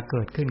ภเวลาเ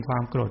กิดขึ้นควา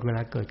มโกรธเวล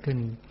าเกิดขึ้น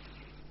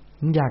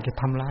มันอยากจะ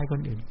ทำร้ายค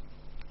นอื่น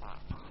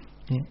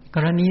นี่ก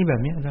รณีแบ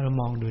บนี้เรา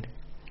มองดู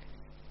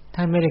ท่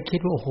านไม่ได้คิด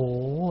ว่าโอ้โห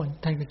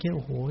ท่านก็คิดโ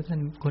อ้โหท่าน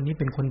คนนี้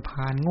เป็นคนพ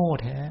าลโง่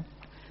แท้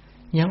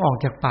ยังออก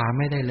จากป่าไ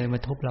ม่ได้เลยมา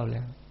ทุบเราแ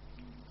ล้ว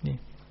นี่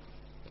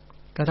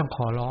ก็ต้องข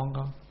อร้องเข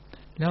า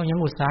แล้วยัง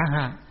อุตสาห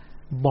ะ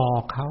บอ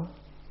กเขา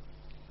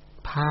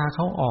พาเข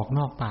าออกน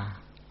อกป่า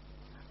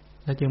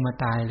แล้วจึงมา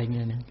ตายอะไรเ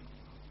งี้ยเ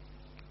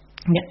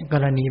นี่ยก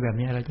รณีแบบ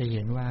นี้เราจะเ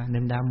ห็นว่าบร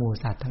รดาหมู่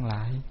สัตว์ทั้งหล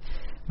าย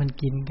มัน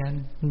กินกัน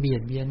มันเบีย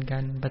ดเบียนกั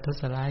นประทุ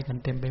ษร้ายกัน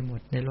เต็มไปหม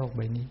ดในโลกใ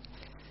บนี้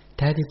แ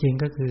ท้ที่จริง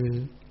ก็คือ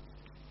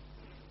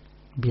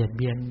เบียดเ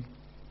บียน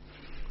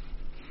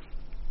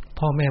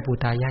พ่อแม่ปู่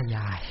ตาย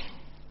าย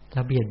แ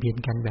ล้วเบียดเบียน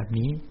กันแบบ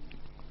นี้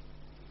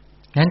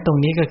งั้นตรง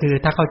นี้ก็คือ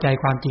ถ้าเข้าใจ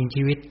ความจริง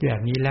ชีวิตแบ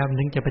บนี้แล้ว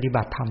ถึงจะปฏิ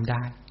บัติธรรมไ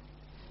ด้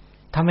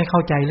ถ้าไม่เข้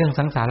าใจเรื่อง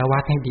สังสารวั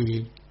ฏให้ดี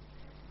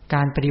ก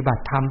ารปฏิบั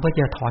ติธรรมเพื่อ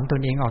จะถอนต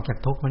นเองออกจาก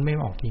ทุกข์มันไม่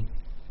ออกจริง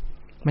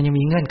มันยัง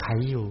มีเงื่อนไข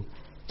อยู่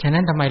ฉะนั้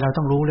นทำไมเรา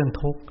ต้องรู้เรื่อง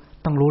ทุกข์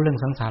ต้องรู้เรื่อง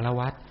สังสาร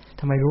วัฏ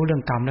ทำไมรู้เรื่อ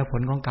งกรรมและผ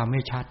ลของกรรมไ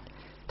ม่ชัด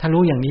ถ้า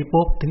รู้อย่างนี้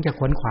ปุ๊บถึงจะข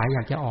วนขวายอย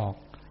ากจะออก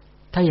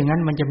ถ้าอย่างนั้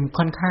นมันจะ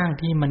ค่อนข้าง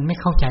ที่มันไม่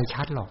เข้าใจ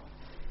ชัดหรอก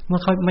เมื่อ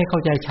เขาไม่เข้า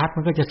ใจชัด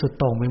มันก็จะสุด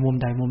โต่งไปมุม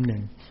ใดมุมหนึ่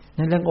ง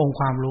นั้นเรื่ององค์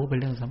ความรู้เป็น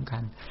เรื่องสำคั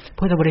ญ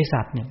พุทธบริษั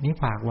ทเนี่ยนี่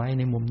ฝากไว้ใ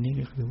นมุมนี้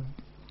ก็คือ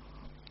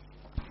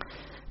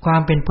ควา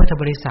มเป็นพุทธ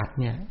บริษัท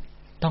เนี่ย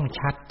ต้อง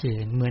ชัดเจ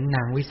นเหมือนน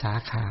างวิสา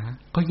ขา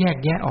ก็แยก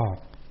แยะออก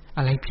อ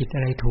ะไรผิดอ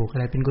ะไรถูกอะ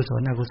ไรเป็นกุศ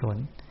ลอกุศล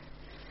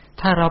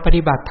ถ้าเราป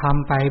ฏิบัติธรรม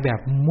ไปแบบ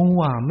มั่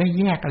วไม่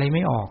แยกอะไรไ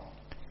ม่ออก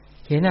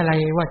เห็นอะไร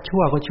ว่าชั่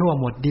วก็ชั่ว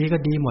หมดดีก็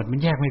ดีหมดมัน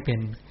แยกไม่เป็น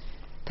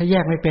ถ้าแย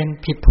กไม่เป็น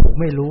ผิดถูก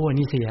ไม่รู้อัน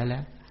นี้เสียแล้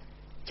ว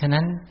ฉะ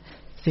นั้น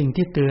สิ่ง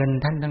ที่เตือน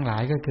ท่านทั้งหลา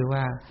ยก็คือ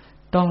ว่า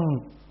ต้อง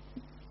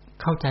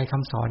เข้าใจค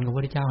ำสอนของพระ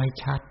พุทธเจ้าให้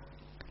ชัด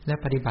และ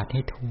ปฏิบัติใ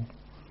ห้ถูก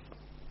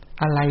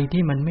อะไร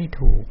ที่มันไม่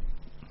ถูก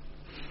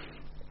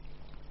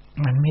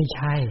มันไม่ใ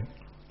ช่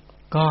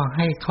ก็ใ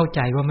ห้เข้าใจ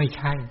ว่าไม่ใ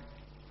ช่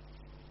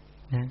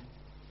นะ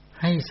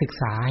ให้ศึก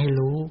ษาให้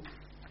รู้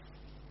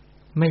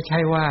ไม่ใช่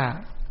ว่า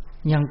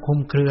ยังคลุม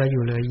เครืออ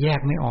ยู่เลยแยก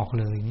ไม่ออก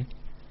เลย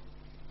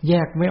แย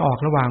กไม่ออก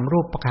ระหว่างรู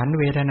ปขันธ์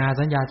เวทนา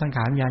สัญญาสังข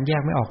ารวิญญาณแย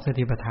กไม่ออกส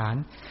ติปัฏฐาน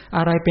อ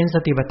ะไรเป็นส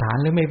ติปัฏฐาน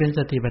หรือไม่เป็นส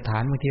ติปัฏฐา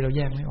นบางทีเราแ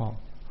ยกไม่ออก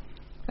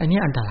อันนี้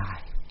อันตราย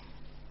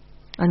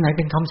อันไหนเ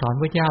ป็นคำสอน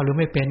พระเจ้าหรือ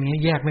ไม่เป็นงี้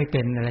แยกไม่เ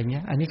ป็นอะไรเ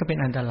งี้ยอันนี้ก็เป็น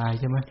อันตราย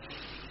ใช่ไหม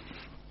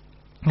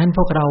งั้นพ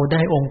วกเราไ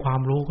ด้องค์ควา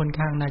มรู้ค่อน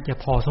ข้างน่าจะ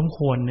พอสมค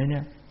วรนะเ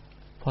นี่ย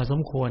พอส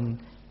มควร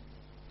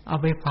เอา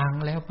ไปฟัง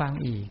แล้วฟัง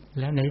อีก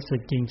แล้วในสุ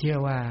ดจริงเชื่อ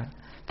ว่า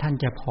ท่าน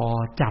จะพอ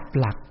จับ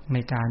หลักใน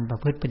การประ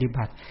พฤติปฏิ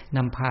บัติน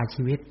ำพา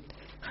ชีวิต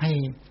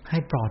ให้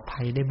ปลอด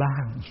ภัยได้บ้า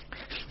ง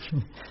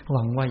ห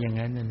วังว่าอย่าง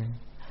นั้นนะ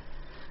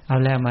เอา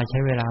แล้วมาใช้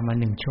เวลามา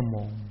1 ชั่วโม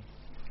ง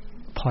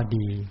พอ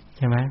ดีใ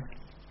ช่ไหม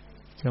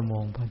ชั่วโม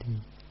งพอดี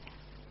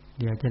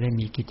เดี๋ยวจะได้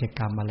มีกิจก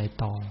รรมอะไร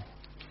ต่อ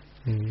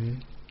หรือ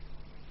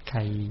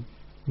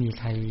มี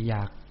ใครอย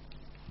าก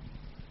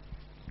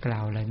กล่า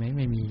วอะไรไหมไ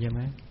ม่มีใช่ไห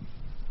ม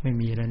ไม่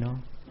มีแล้วเนาะ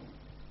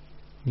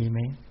มีไหม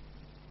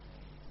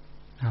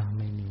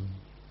ไม่มี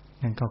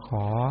งั้นก็ข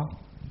อ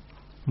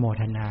โม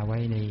ทนาไว้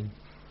ใน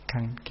ค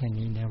รั้งแค่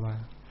นี้นะว่า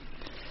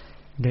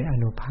โดยอา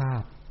นุภา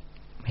พ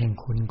แห่ง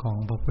คุณของ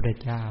พระพุทธ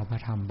เจ้าพระ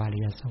ธรรมบา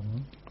ลีสง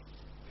ฆ์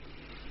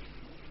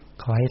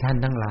ขอให้ท่าน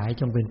ทั้งหลาย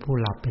จงเป็นผู้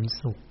หลับเป็น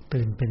สุข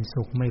ตื่นเป็น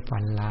สุขไม่ฝั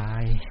นร้า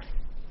ย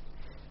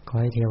ขอ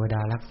ให้เทวด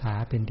ารักษา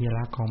เป็นที่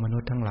รักของมนุ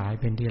ษย์ทั้งหลาย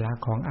เป็นที่รัก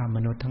ของอม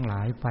นุษย์ทั้งหล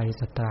ายไป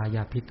สัตราอ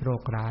ย่าพิษโร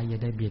คร้ายอย่า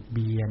ได้เบียดเ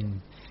บียน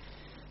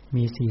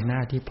มีสีหน้า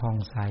ที่ผ่อง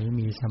ใส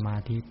มีสมา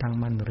ธิตั้ง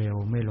มั่นเร็ว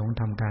ไม่หลง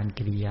ทำการ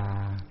กิริยา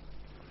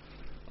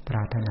ปร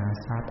ารถนา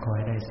ทรัพย์ขอใ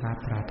ห้ได้ทรัพ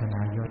ย์ปรารถนา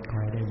ยศขอ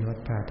ให้ได้ยศ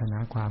ปรารถนา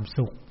ความ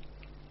สุข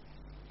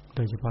โด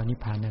ยเฉพาะนิพ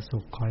พานสุ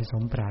ขขอให้ส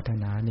มปรารถ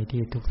นาใน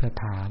ที่ทุกส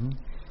ถาน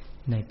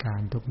ในกา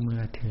รทุกเมื่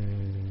อเทอ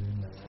ญ